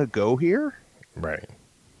you want to go here? Right.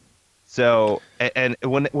 So and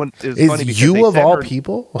when it was funny because you of all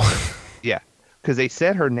people, yeah, because they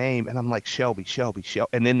said her name, and I'm like, Shelby,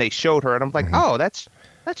 and then they showed her, and I'm like, oh, that's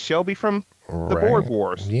Shelby from the Borg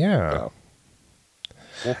Wars. Yeah.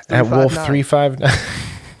 So, at Wolf 359.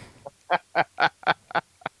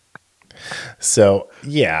 So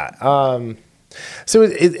yeah, so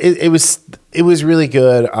it was really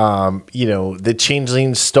good. The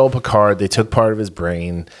changelings stole Picard. They took part of his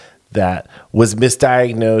brain that was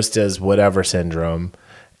misdiagnosed as whatever syndrome,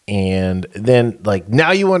 and then like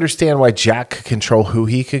now you understand why Jack could control who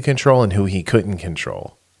he could control and who he couldn't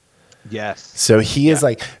control. Yes. So he is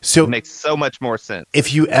like so. It makes so much more sense.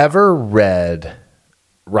 If you ever read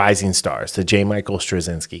Rising Stars, the J. Michael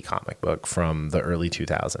Straczynski comic book from the early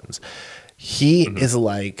 2000s. He is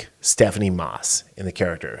like Stephanie Moss in the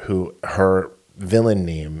character, who her villain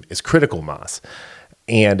name is Critical Moss.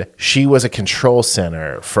 And she was a control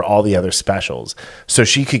center for all the other specials. So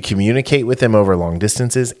she could communicate with them over long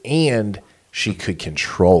distances, and she could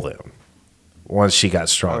control them once she got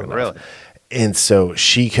strong enough. Really? And so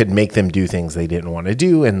she could make them do things they didn't want to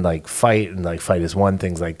do and like fight as one,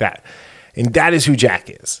 things like that. And that is who Jack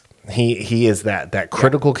is. He is that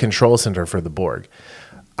critical control center for the Borg.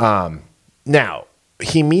 Now,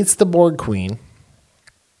 he meets the Borg Queen,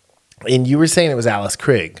 and you were saying it was Alice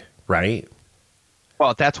Krige, right?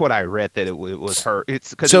 Well, that's what I read, that it was her. It's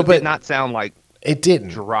because it did not sound like it didn't.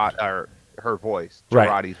 Her voice, right.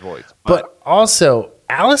 Girardi's voice. But also,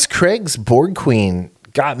 Alice Krige's Borg Queen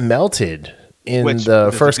got melted in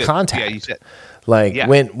the First Contact. Yeah, you said. Like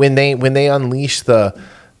when they unleashed the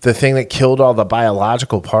thing that killed all the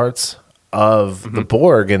biological parts of the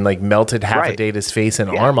Borg and like melted half of Data's face and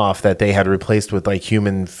arm off that they had replaced with like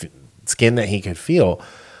human skin that he could feel.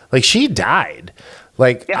 Like she died.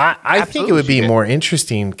 Like I think it would be more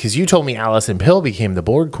interesting because you told me Alison Pill became the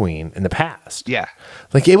Borg Queen in the past. Yeah.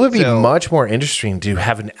 Like it would be much more interesting to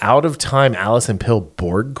have an out of time Alison Pill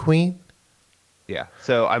Borg Queen. Yeah.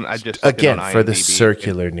 So I just again for the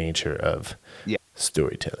circular nature of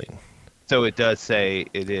storytelling. So it does say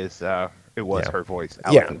it was her voice.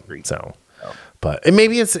 Alison Krige. So, but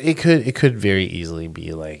maybe it could very easily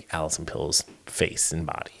be like Alison Pill's face and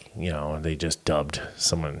body. they just dubbed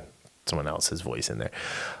someone else's voice in there.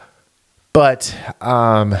 But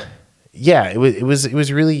yeah, it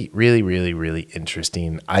was really, really, really, really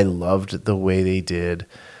interesting. I loved the way they did.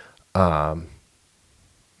 Yeah.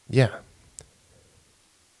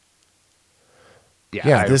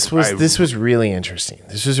 Yeah, this was really interesting.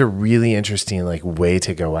 This was a really interesting way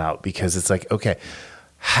to go out, because it's like, okay,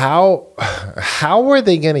 how are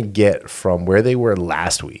they going to get from where they were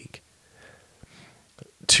last week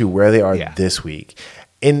to where they are this week?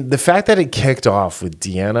 And the fact that it kicked off with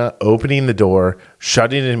Deanna opening the door,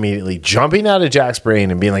 shutting it immediately, jumping out of Jack's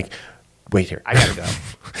brain and being like, wait here. I gotta go.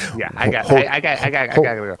 Yeah, I gotta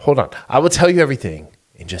go. Hold on. I will tell you everything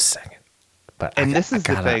in just a second. But the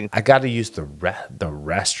thing. I got to use the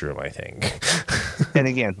restroom, I think. And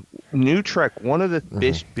again, New Trek, one of the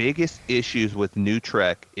biggest issues with New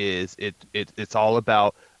Trek is it's all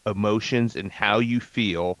about emotions and how you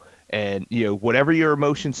feel. And, whatever your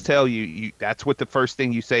emotions tell you, that's what the first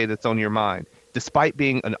thing you say that's on your mind. Despite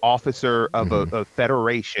being an officer of a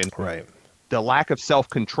federation, right? The lack of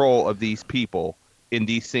self-control of these people in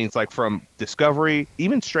these scenes, like from Discovery,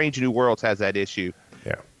 even Strange New Worlds has that issue.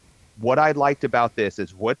 Yeah. What I liked about this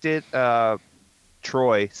is, what did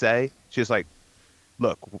Troy say? She's like,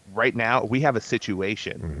 look, right now we have a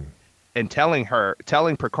situation. And telling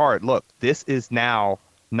Picard, look, this is now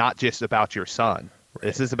not just about your son. Right.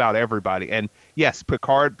 This is about everybody. And yes,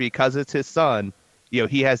 Picard, because it's his son,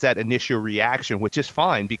 he has that initial reaction, which is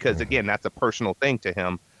fine, because again, that's a personal thing to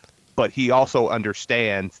him. But he also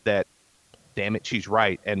understands that, damn it, she's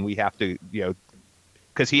right, and we have to,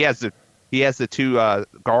 because he has the two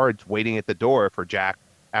guards waiting at the door for Jack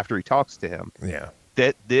after he talks to him. Yeah.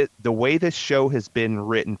 That the way this show has been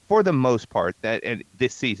written, for the most part, and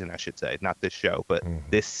this season, I should say, not this show, but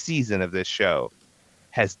this season of this show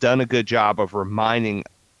has done a good job of reminding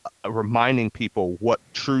people what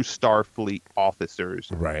true Starfleet officers,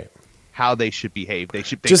 right, how they should behave. They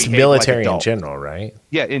just behave military like in general, right?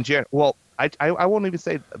 Yeah, in general. Well, I won't even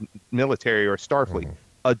say military or Starfleet.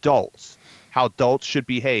 Adults, how adults should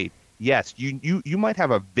behave. Yes, you might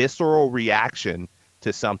have a visceral reaction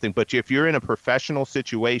to something, but if you're in a professional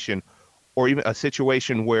situation, or even a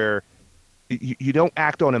situation where you don't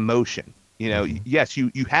act on emotion, yes,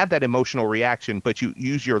 you have that emotional reaction, but you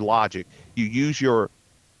use your logic, you use your,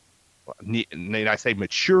 may I say,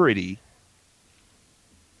 maturity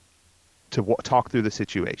to talk through the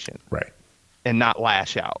situation, right, and not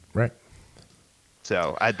lash out, right.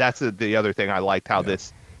 So that's the other thing I liked, how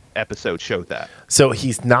this episode showed that. So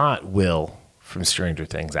he's not Will from Stranger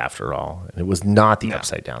Things after all, and it was not the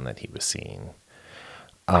upside down that he was seeing.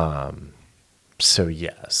 So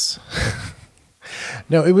yes.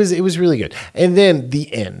 No, it was really good. And then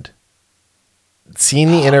the end.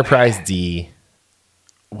 Seeing the Enterprise D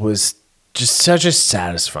was just such a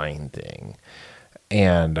satisfying thing.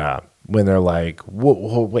 And when they're like,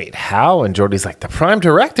 whoa, wait, how? And Geordi's like, the Prime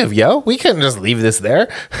Directive, yo. We couldn't just leave this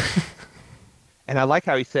there. And I like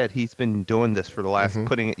how he said he's been doing this for the last,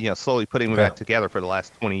 slowly putting it back together for the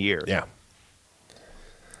last 20 years. Yeah.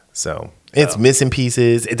 So it's missing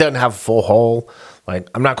pieces. It doesn't have a full hull. Like,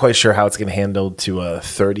 I'm not quite sure how it's going to handle to a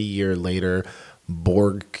 30-year later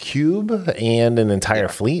Borg cube and an entire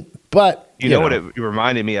fleet. But you know what it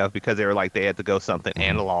reminded me of, because they were like, they had to go something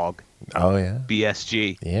analog. Oh yeah.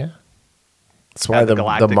 BSG. Yeah. That's why the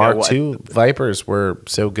Mark II Vipers were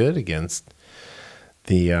so good against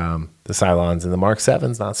the Cylons, and the Mark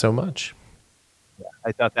 7s not so much.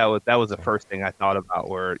 I thought that was the first thing I thought about,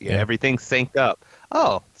 where everything synced up.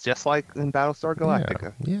 Oh, it's just like in Battlestar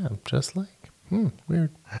Galactica. Yeah, just like.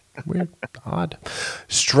 Weird, odd,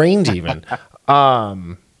 strange even.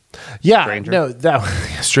 Stranger? No, that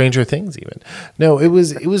Stranger Things even. No, it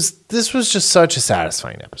was. This was just such a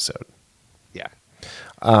satisfying episode. Yeah.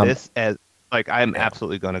 I'm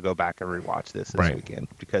absolutely going to go back and rewatch this weekend,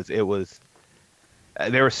 because it was.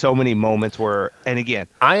 There were so many moments where, and again,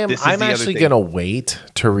 I'm actually going to wait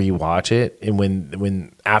to rewatch it, and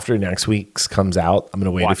when after next week's comes out, I'm going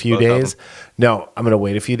to wait a few days. No, I'm going to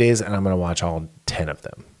wait a few days, and I'm going to watch all 10 of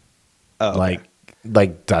them. Oh, okay.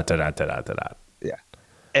 like dot dot dot dot dot dot. Yeah,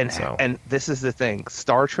 and this is the thing.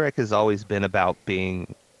 Star Trek has always been about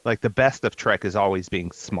being like, the best of Trek is always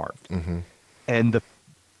being smart, and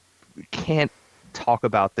we can't talk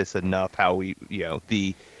about this enough. How we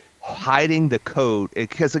the hiding the code,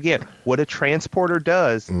 because again, what a transporter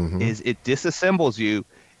does is it disassembles you.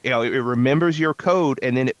 It remembers your code,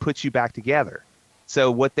 and then it puts you back together.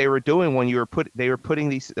 So what they were doing when they were putting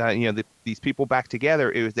these these people back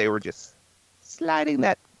together, they were just sliding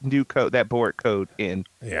that that board code in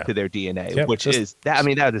to their DNA, which is that. I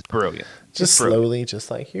mean, that is brilliant. Just slowly, just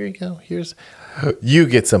like, here you go. You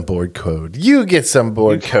get some board code. You get some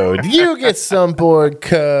board code. You get some board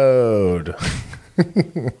code.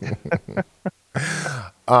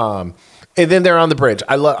 And then they're on the bridge.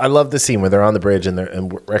 I love the scene where they're on the bridge and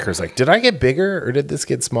Wrecker's like, did I get bigger or did this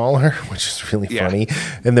get smaller? Which is really funny.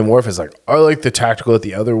 And then Worf is like, I like the tactical at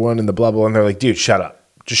the other one and the blah blah. And they're like, dude, shut up.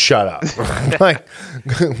 Just shut up. Like,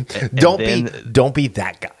 don't be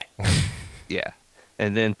that guy. Yeah.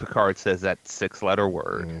 And then Picard says that 6-letter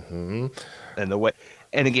word. Mm-hmm.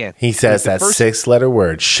 And again, he says that 6-letter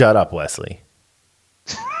word. Shut up, Wesley.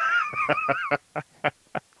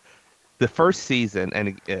 The first season,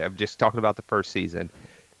 and I'm just talking about the first season,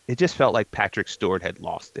 it just felt like Patrick Stewart had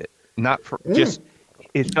lost it. Not for just,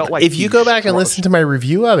 it felt like. If you go back and listen to my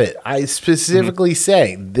review of it, I specifically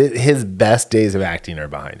say that his best days of acting are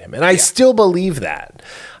behind him. And I still believe that.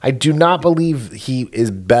 I do not believe he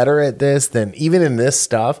is better at this than even in this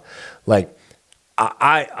stuff. Like,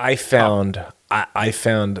 I found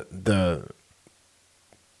the,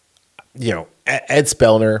 Ed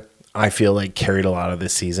Spellner, I feel like carried a lot of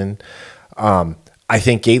this season. I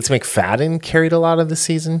think Gates McFadden carried a lot of the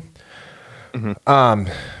season.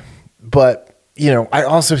 Mm-hmm. But I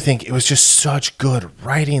also think it was just such good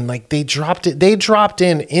writing. Like they dropped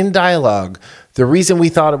in dialogue. The reason we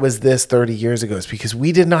thought it was this 30 years ago is because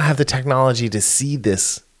we did not have the technology to see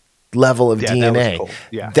this level of DNA. That was cool.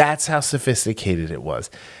 Yeah. That's how sophisticated it was.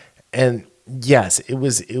 And yes, it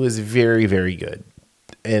was very, very good.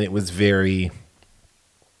 And it was very,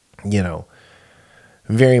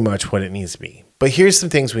 very much what it needs to be. But here's some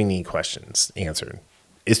things we need questions answered.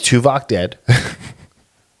 Is Tuvok dead?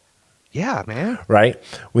 Yeah, man. Right?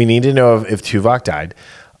 We need to know if Tuvok died.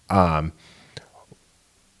 Are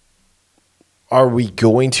we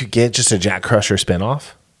going to get just a Jack Crusher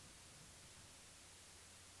spinoff?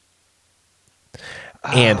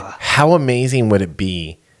 And how amazing would it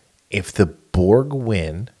be if the Borg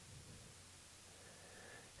win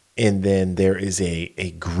and then there is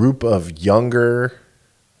a group of younger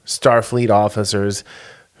Starfleet officers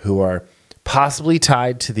who are possibly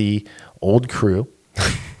tied to the old crew,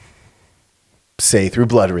 say through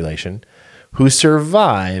blood relation, who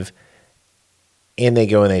survive, and they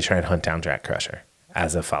go and they try and hunt down Jack Crusher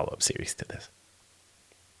as a follow-up series to this.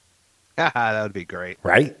 That would be great.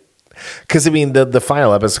 Right? Because, I mean, the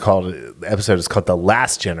final episode is called The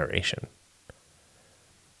Last Generation.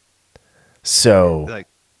 So,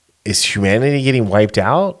 is humanity getting wiped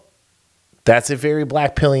out? That's a very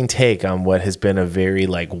black pilling take on what has been a very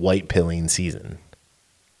white pilling season.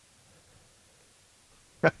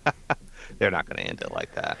 They're not going to end it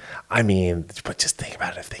like that. I mean, but just think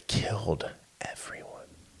about it if they killed everyone.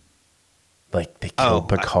 Like they killed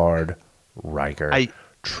Picard, Riker,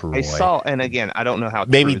 Troy. I saw, and again, I don't know how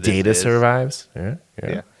maybe true Data this is. survives. Yeah.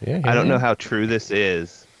 I don't know how true this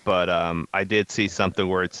is, but I did see something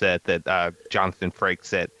where it said that Jonathan Frakes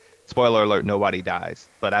said, spoiler alert, nobody dies.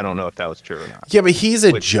 But I don't know if that was true or not. Yeah, but he's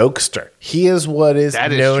a jokester. He is what is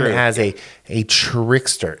known as a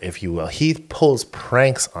trickster, if you will. He pulls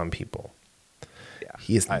pranks on people. Yeah,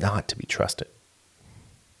 he is not to be trusted.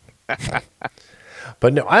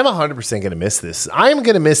 But no, I'm 100% going to miss this. I'm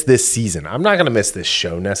going to miss this season. I'm not going to miss this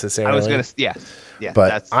show necessarily. I was going to, yeah.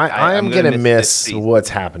 But I am going to miss what's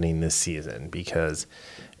happening this season because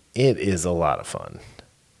it is a lot of fun.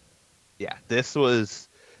 Yeah, this is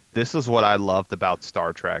what I loved about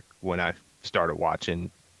Star Trek when I started watching.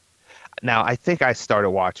 Now, I think I started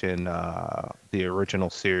watching the original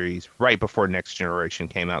series right before Next Generation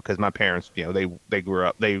came out because my parents, they grew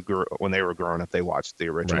up when they were growing up, they watched the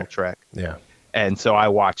original Trek. Yeah. And so I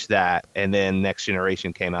watched that, and then Next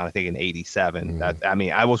Generation came out, I think, in '87.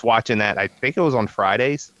 Mm-hmm. I was watching that. I think it was on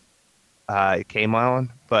Fridays. It came on,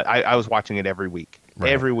 but I was watching it every week,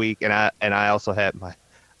 and I also had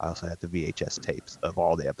the VHS tapes of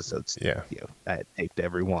all the episodes. Yeah, I had taped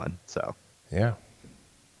every one. So yeah,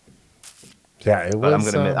 it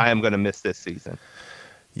was. But I am gonna miss this season.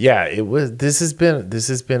 Yeah, it was. This has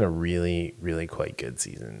been a really, really quite good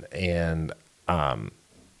season, and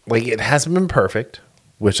it hasn't been perfect,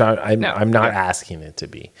 which I'm not asking it to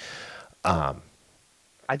be. I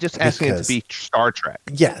just asking it to be Star Trek.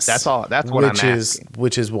 Yes, that's all. That's what I'm asking.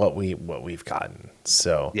 Which is what we've gotten.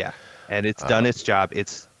 So yeah, and it's done its job.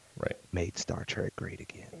 It's made Star Trek great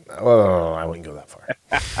again. Oh, I wouldn't go that far.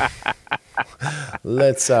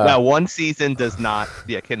 Let's. Now, one season cannot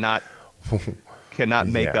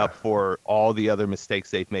make up for all the other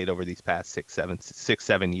mistakes they've made over these past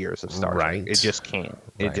 6-7 years of Star Trek. It just can't.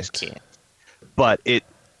 It just can't. But it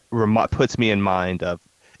puts me in mind of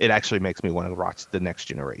it actually makes me want to watch The Next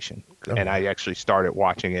Generation. Oh. And I actually started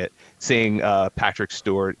watching it, seeing Patrick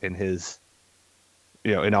Stewart in his,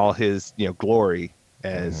 in all his, glory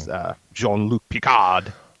as Jean-Luc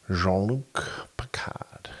Picard. Jean-Luc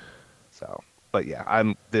Picard. So, but yeah,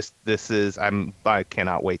 I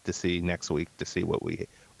cannot wait to see next week to see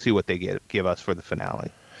what they give us for the finale.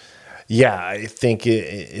 Yeah, I think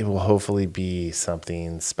it will hopefully be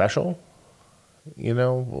something special. We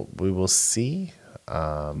will see.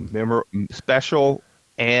 Special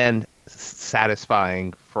and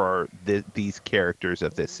satisfying for these characters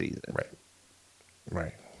of this season.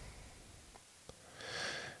 Right.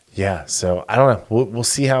 Yeah, so I don't know. We'll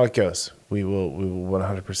see how it goes. We will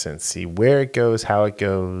 100% see where it goes, how it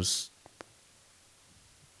goes.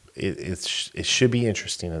 It should be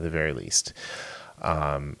interesting at the very least.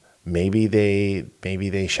 Maybe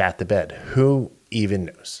they shat the bed. Who even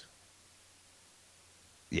knows?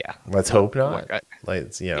 Yeah. Let's hope not.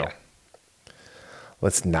 Let's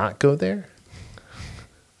not go there.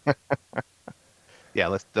 Yeah,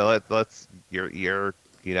 let's you're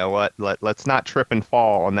you know what? Let's not trip and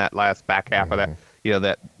fall on that last back half of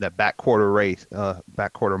that that back quarter race,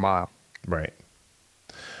 back quarter mile. Right.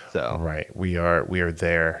 So right, we are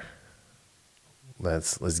there.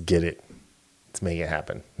 Let's get it. Let's make it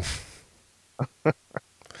happen.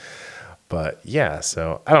 But yeah,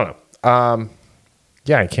 so I don't know.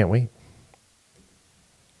 Yeah, I can't wait.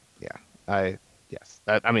 Yeah,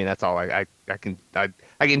 that's all I can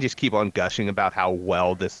just keep on gushing about how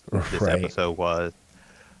well this episode was.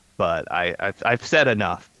 But I've said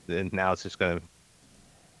enough, and now it's just gonna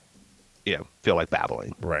feel like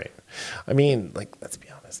babbling. Right. I mean, like, let's be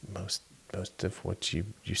honest, most of what you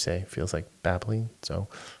say feels like babbling. So,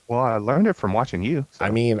 well, I learned it from watching you. So. I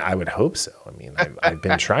mean, I would hope so. I mean, I've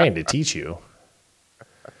been trying to teach you.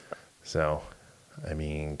 So, I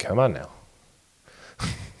mean, come on now.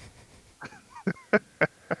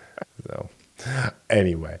 So,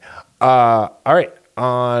 anyway, all right.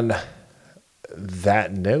 On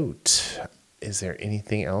that note, is there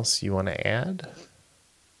anything else you want to add?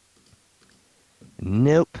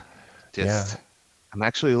 Nope. I'm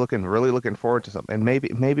actually really looking forward to something, and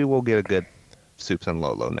maybe we'll get a good Supes and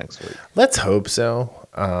Lolo next week. Let's hope so.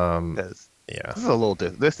 This is a little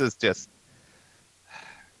different. This is just,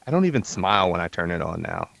 I don't even smile when I turn it on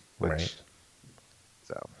now. Right.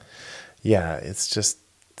 So. Yeah, it's just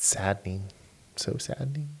saddening. So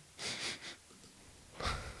saddening.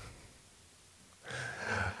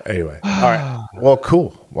 Anyway, all right. Well,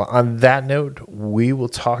 cool. Well, on that note, we will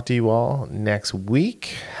talk to you all next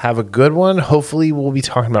week. Have a good one. Hopefully, we'll be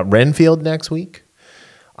talking about Renfield next week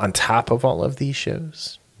on top of all of these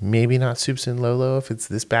shows. Maybe not Supes and Lolo if it's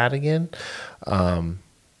this bad again. I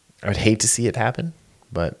would hate to see it happen,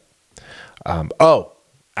 but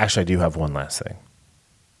actually, I do have one last thing.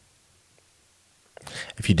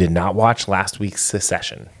 If you did not watch last week's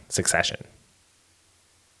Succession,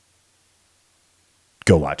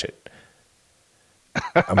 go watch it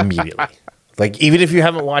immediately. Like, even if you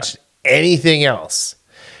haven't watched anything else,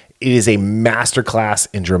 it is a masterclass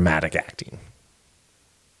in dramatic acting.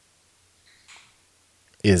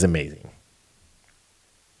 It is amazing.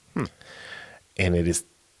 And it is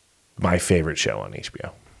my favorite show on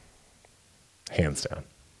HBO. Hands down.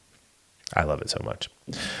 I love it so much.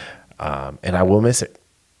 And I will miss it.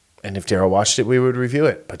 And if Daryl watched it, we would review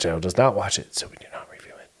it. But Daryl does not watch it, so we do not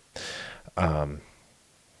review it.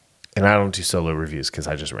 And I don't do solo reviews because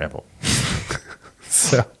I just ramble.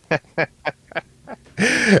 So,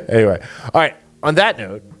 anyway. All right. On that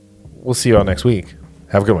note, we'll see you all next week.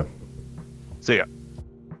 Have a good one. See ya.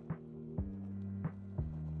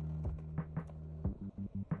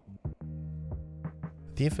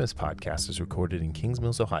 The Infamous Podcast is recorded in Kings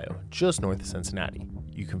Mills, Ohio, just north of Cincinnati.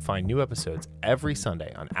 You can find new episodes every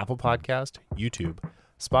Sunday on Apple Podcast, YouTube,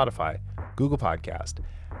 Spotify, Google Podcast,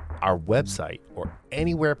 our website, or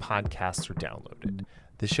anywhere podcasts are downloaded.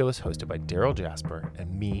 This show is hosted by Daryl Jasper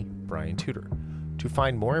and me, Brian Tudor. To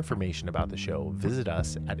find more information about the show, visit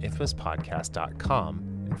us at infamouspodcast.com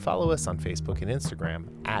and follow us on Facebook and Instagram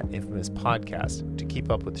at Infamous Podcast to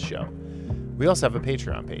keep up with the show. We also have a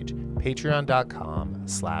Patreon page,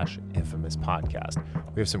 patreon.com/infamouspodcast.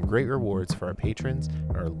 We have some great rewards for our patrons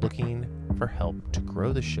and are looking for help to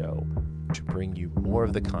grow the show to bring you more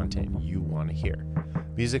of the content you want to hear.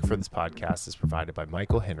 Music for this podcast is provided by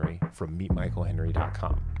Michael Henry from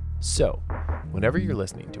meetmichaelhenry.com. So, whenever you're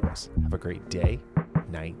listening to us, have a great day,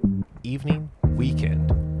 night, evening,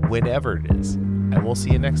 weekend, whenever it is, and we'll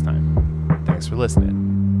see you next time. Thanks for listening.